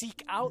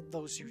 Seek out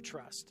those you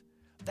trust.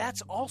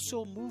 That's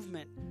also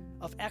movement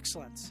of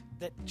excellence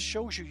that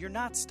shows you're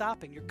not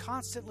stopping. You're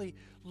constantly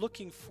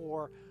looking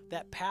for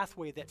that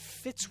pathway that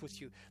fits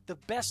with you, the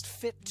best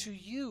fit to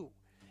you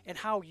and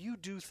how you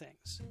do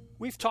things.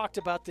 We've talked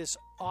about this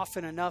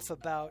often enough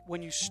about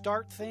when you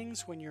start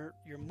things, when you're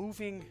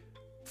moving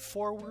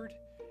forward,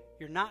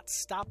 you're not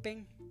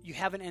stopping, you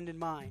have an end in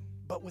mind,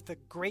 but with a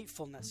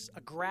gratefulness,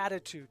 a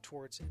gratitude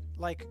towards it.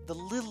 Like the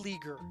little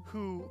leaguer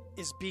who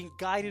is being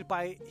guided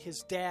by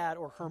his dad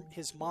or her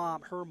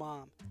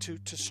mom,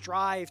 to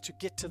strive to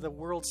get to the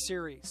World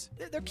Series.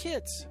 They're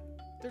kids.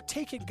 They're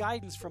taking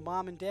guidance from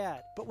mom and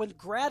dad. But when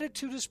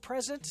gratitude is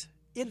present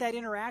in that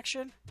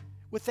interaction,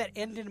 with that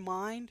end in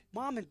mind,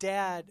 mom and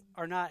dad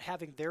are not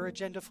having their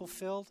agenda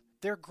fulfilled.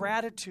 Their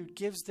gratitude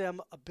gives them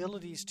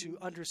abilities to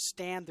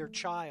understand their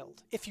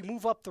child. If you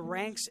move up the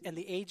ranks and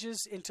the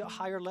ages into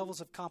higher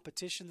levels of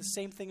competition, the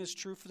same thing is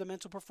true for the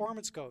mental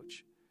performance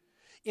coach.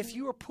 If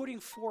you are putting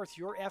forth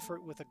your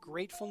effort with a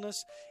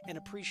gratefulness and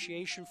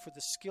appreciation for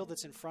the skill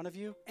that's in front of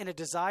you and a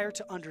desire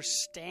to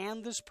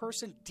understand this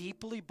person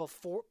deeply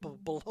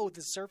below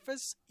the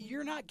surface,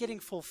 you're not getting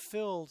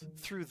fulfilled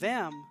through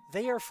them.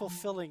 They are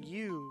fulfilling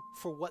you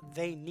for what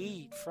they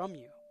need from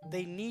you.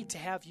 They need to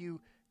have you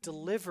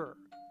deliver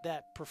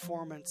that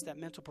performance, that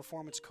mental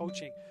performance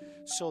coaching,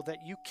 so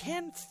that you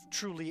can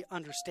truly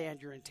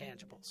understand your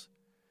intangibles.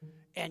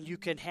 And you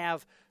can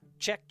have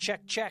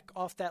check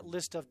off that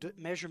list of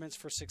measurements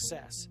for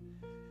success.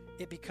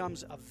 It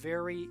becomes a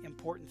very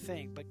important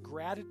thing. But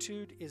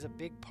gratitude is a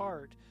big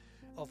part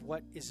of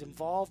what is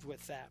involved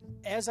with that.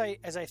 As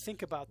I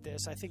think about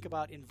this, I think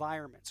about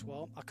environments.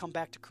 Well, I'll come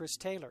back to Chris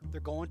Taylor.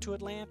 They're going to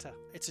Atlanta.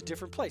 It's a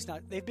different place. Now,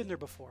 they've been there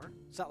before.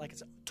 It's not like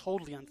it's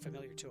totally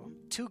unfamiliar to them.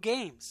 Two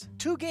games.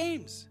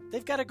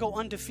 They've got to go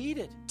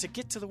undefeated to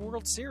get to the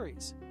World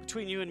Series.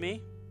 Between you and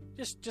me,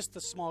 just the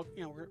small,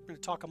 we're going to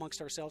talk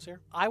amongst ourselves here.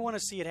 I want to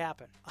see it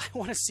happen. I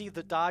want to see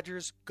the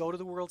Dodgers go to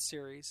the World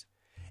Series,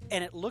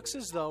 and it looks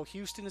as though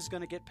Houston is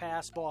going to get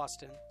past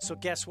Boston. So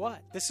guess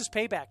what? This is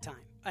payback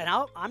time. And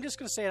I'm just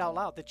going to say it out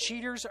loud. The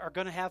cheaters are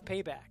going to have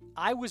payback.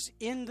 I was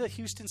in the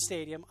Houston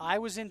Stadium. I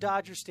was in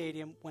Dodger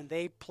Stadium when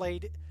they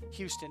played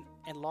Houston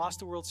and lost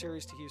the World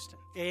Series to Houston.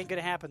 It ain't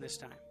going to happen this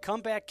time.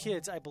 Comeback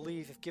kids, I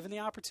believe, if given the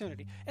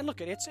opportunity. And look,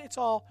 it's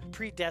all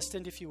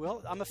predestined, if you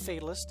will. I'm a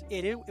fatalist.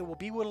 It will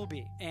be what it'll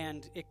be.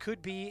 And it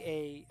could be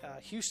a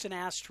Houston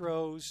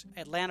Astros,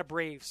 Atlanta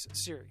Braves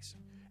series.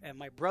 And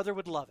my brother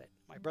would love it.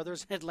 My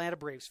brother's an Atlanta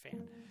Braves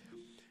fan.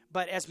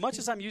 But as much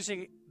as I'm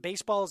using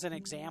baseball as an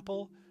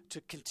example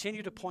to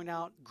continue to point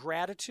out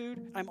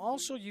gratitude, I'm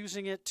also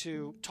using it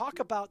to talk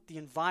about the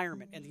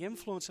environment and the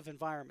influence of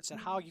environments and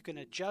how you can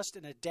adjust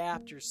and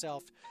adapt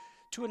yourself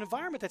to an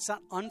environment that's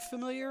not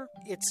unfamiliar.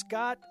 It's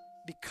got,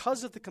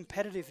 because of the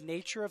competitive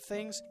nature of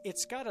things,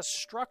 it's got a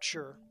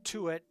structure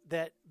to it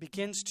that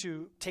begins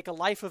to take a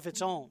life of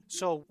its own.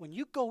 So when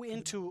you go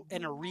into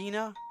an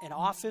arena, an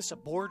office, a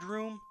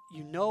boardroom,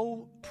 you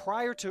know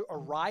prior to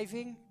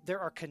arriving, there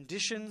are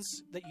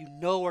conditions that you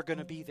know are going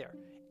to be there.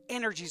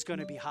 Energy is going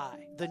to be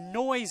high. The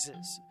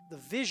noises, the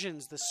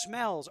visions, the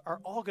smells are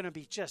all going to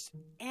be just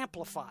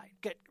amplified,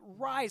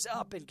 rise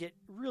up and get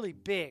really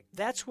big.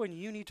 That's when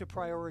you need to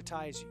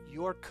prioritize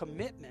your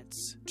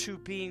commitments to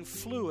being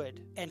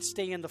fluid and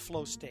stay in the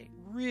flow state.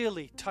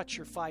 Really touch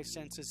your five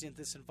senses in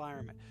this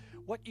environment.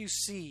 What you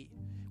see,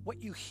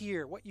 what you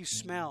hear, what you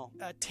smell.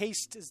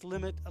 Taste is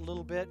limit a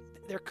little bit.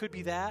 There could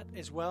be that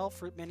as well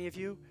for many of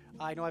you.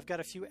 I know I've got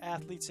a few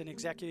athletes and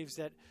executives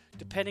that,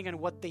 depending on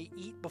what they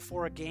eat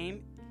before a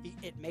game,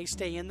 it may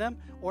stay in them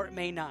or it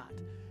may not.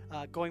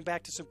 Going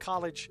back to some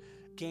college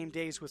game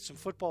days with some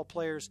football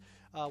players,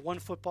 one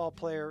football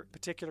player in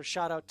particular,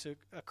 shout out to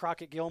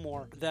Crockett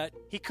Gilmore, that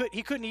he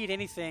couldn't eat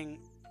anything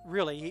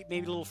really,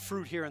 maybe a little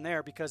fruit here and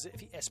there, because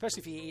especially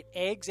if he ate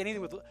eggs,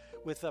 anything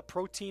with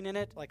protein in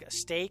it, like a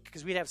steak,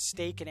 because we'd have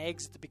steak and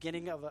eggs at the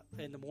beginning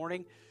in the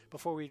morning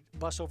before we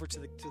bus over to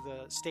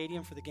the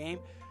stadium for the game.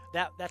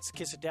 That's a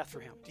kiss of death for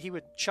him. He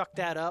would chuck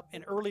that up,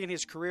 and early in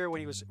his career when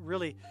he was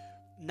really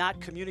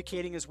not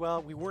communicating as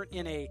well, we weren't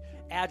in a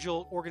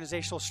agile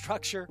organizational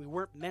structure,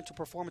 mental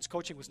performance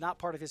coaching was not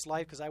part of his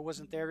life because I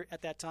wasn't there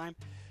at that time.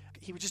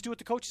 He would just do what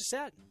the coaches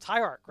said. It's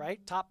hierarchy, right?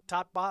 Top,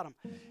 bottom.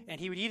 And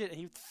he would eat it and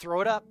he would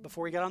throw it up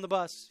before he got on the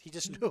bus. He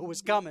just knew it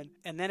was coming.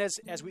 And then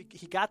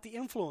he got the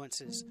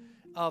influences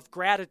of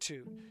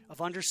gratitude,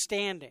 of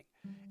understanding,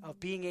 of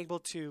being able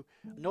to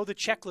know the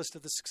checklist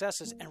of the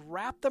successes and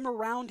wrap them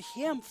around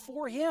him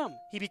for him.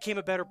 He became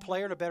a better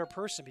player and a better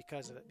person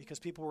because of it, because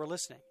people were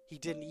listening. He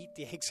didn't eat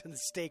the eggs and the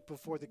steak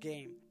before the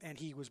game, and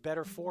he was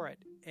better for it.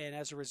 And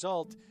as a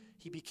result,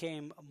 he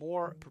became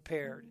more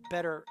prepared,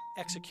 better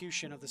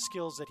execution of the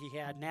skills that he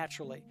had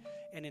naturally,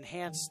 and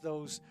enhanced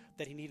those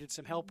that he needed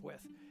some help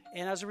with.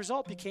 And as a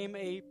result, became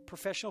a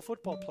professional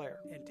football player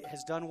and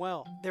has done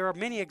well. There are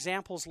many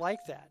examples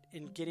like that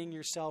in getting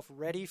yourself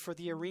ready for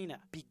the arena.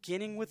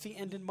 Beginning with the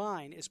end in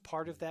mind is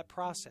part of that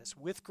process,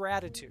 with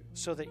gratitude,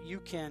 so that you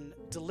can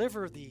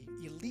deliver the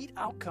elite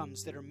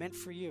outcomes that are meant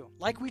for you.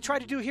 Like we try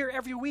to do here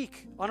every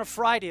week on a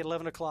Friday at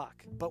 11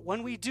 o'clock. But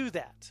when we do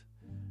that,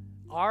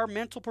 our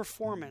mental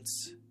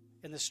performance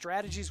and the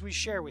strategies we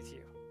share with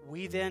you,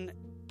 we then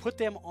put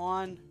them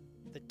on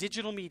the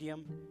digital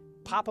medium,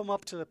 pop them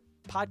up to the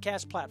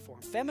podcast platform.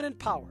 Feminine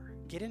Power.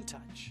 Get in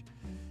touch.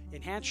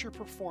 Enhance your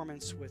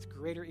performance with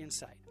greater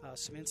insight.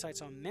 Some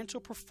insights on mental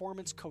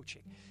performance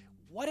coaching.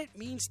 What it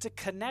means to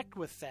connect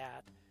with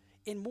that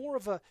in more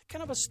of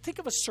think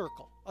of a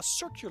circle, a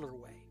circular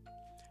way.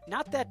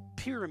 Not that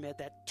pyramid,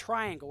 that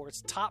triangle where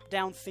it's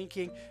top-down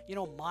thinking,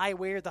 my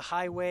way or the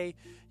highway.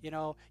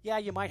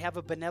 You might have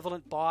a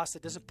benevolent boss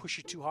that doesn't push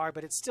you too hard,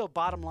 but it's still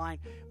bottom line,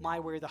 my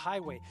way or the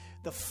highway.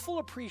 The full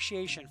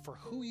appreciation for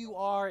who you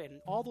are and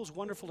all those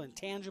wonderful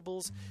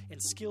intangibles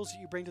and skills that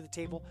you bring to the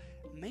table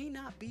may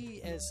not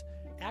be as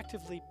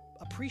actively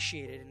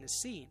appreciated and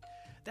seen.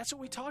 That's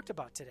what we talked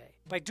about today.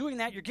 By doing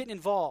that, you're getting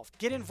involved.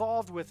 Get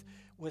involved with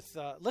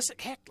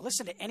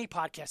listen to any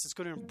podcast that's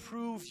going to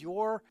improve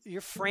your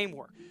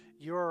framework,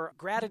 your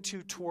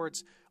gratitude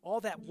towards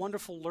all that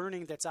wonderful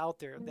learning that's out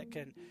there that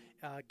can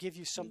give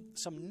you some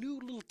new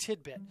little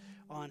tidbit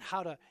on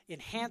how to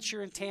enhance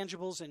your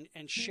intangibles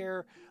and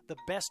share the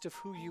best of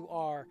who you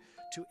are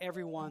to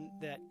everyone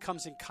that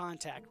comes in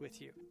contact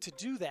with you. To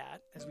do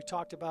that, as we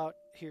talked about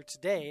here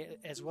today,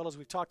 as well as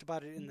we've talked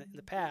about it in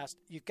the past,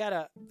 you've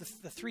got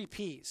the 3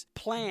 P's: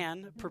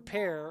 plan,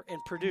 prepare, and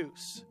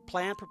produce.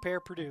 Plan, prepare,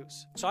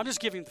 produce. So I'm just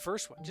giving the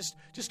first one. Just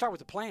start with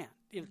the plan.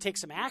 Take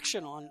some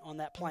action on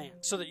that plan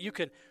so that you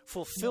can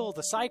fulfill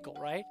the cycle,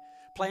 right?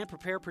 Plan,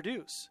 prepare,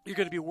 produce. You're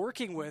going to be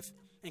working with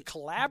and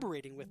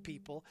collaborating with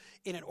people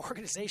in an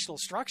organizational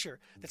structure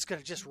that's going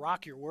to just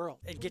rock your world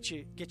and get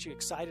you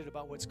excited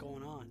about what's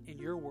going on in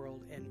your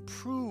world and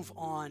prove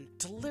on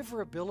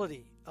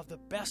deliverability of the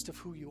best of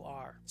who you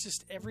are. It's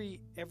just every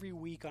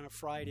week on a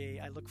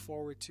Friday, I look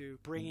forward to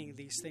bringing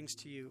these things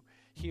to you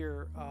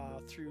here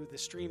through the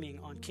streaming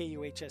on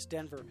KUHS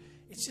Denver.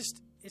 It's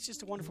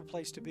just a wonderful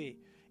place to be.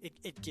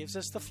 It gives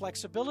us the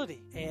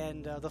flexibility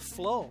and the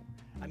flow.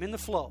 I'm in the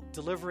flow,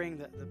 delivering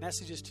the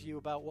messages to you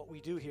about what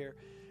we do here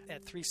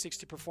at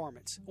 360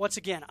 Performance. Once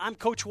again, I'm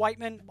Coach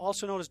Whiteman,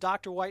 also known as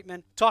Dr.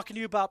 Whiteman, talking to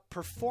you about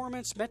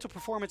performance, mental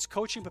performance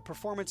coaching, but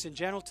performance in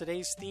general.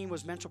 Today's theme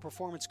was mental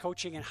performance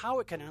coaching and how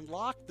it can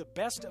unlock the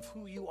best of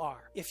who you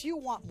are. If you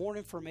want more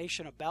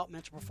information about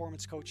mental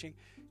performance coaching,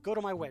 go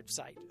to my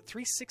website,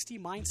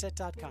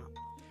 360mindset.com.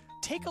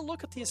 Take a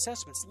look at the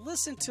assessments.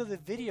 Listen to the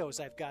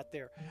videos I've got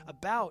there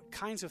about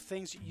kinds of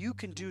things you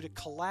can do to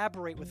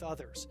collaborate with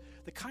others,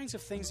 the kinds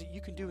of things that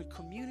you can do in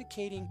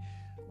communicating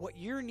what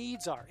your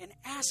needs are and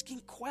asking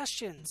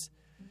questions.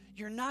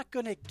 You're not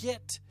going to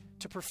get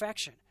to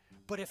perfection,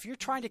 but if you're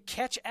trying to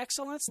catch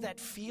excellence, that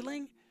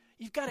feeling,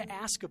 you've got to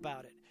ask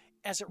about it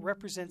as it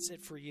represents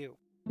it for you.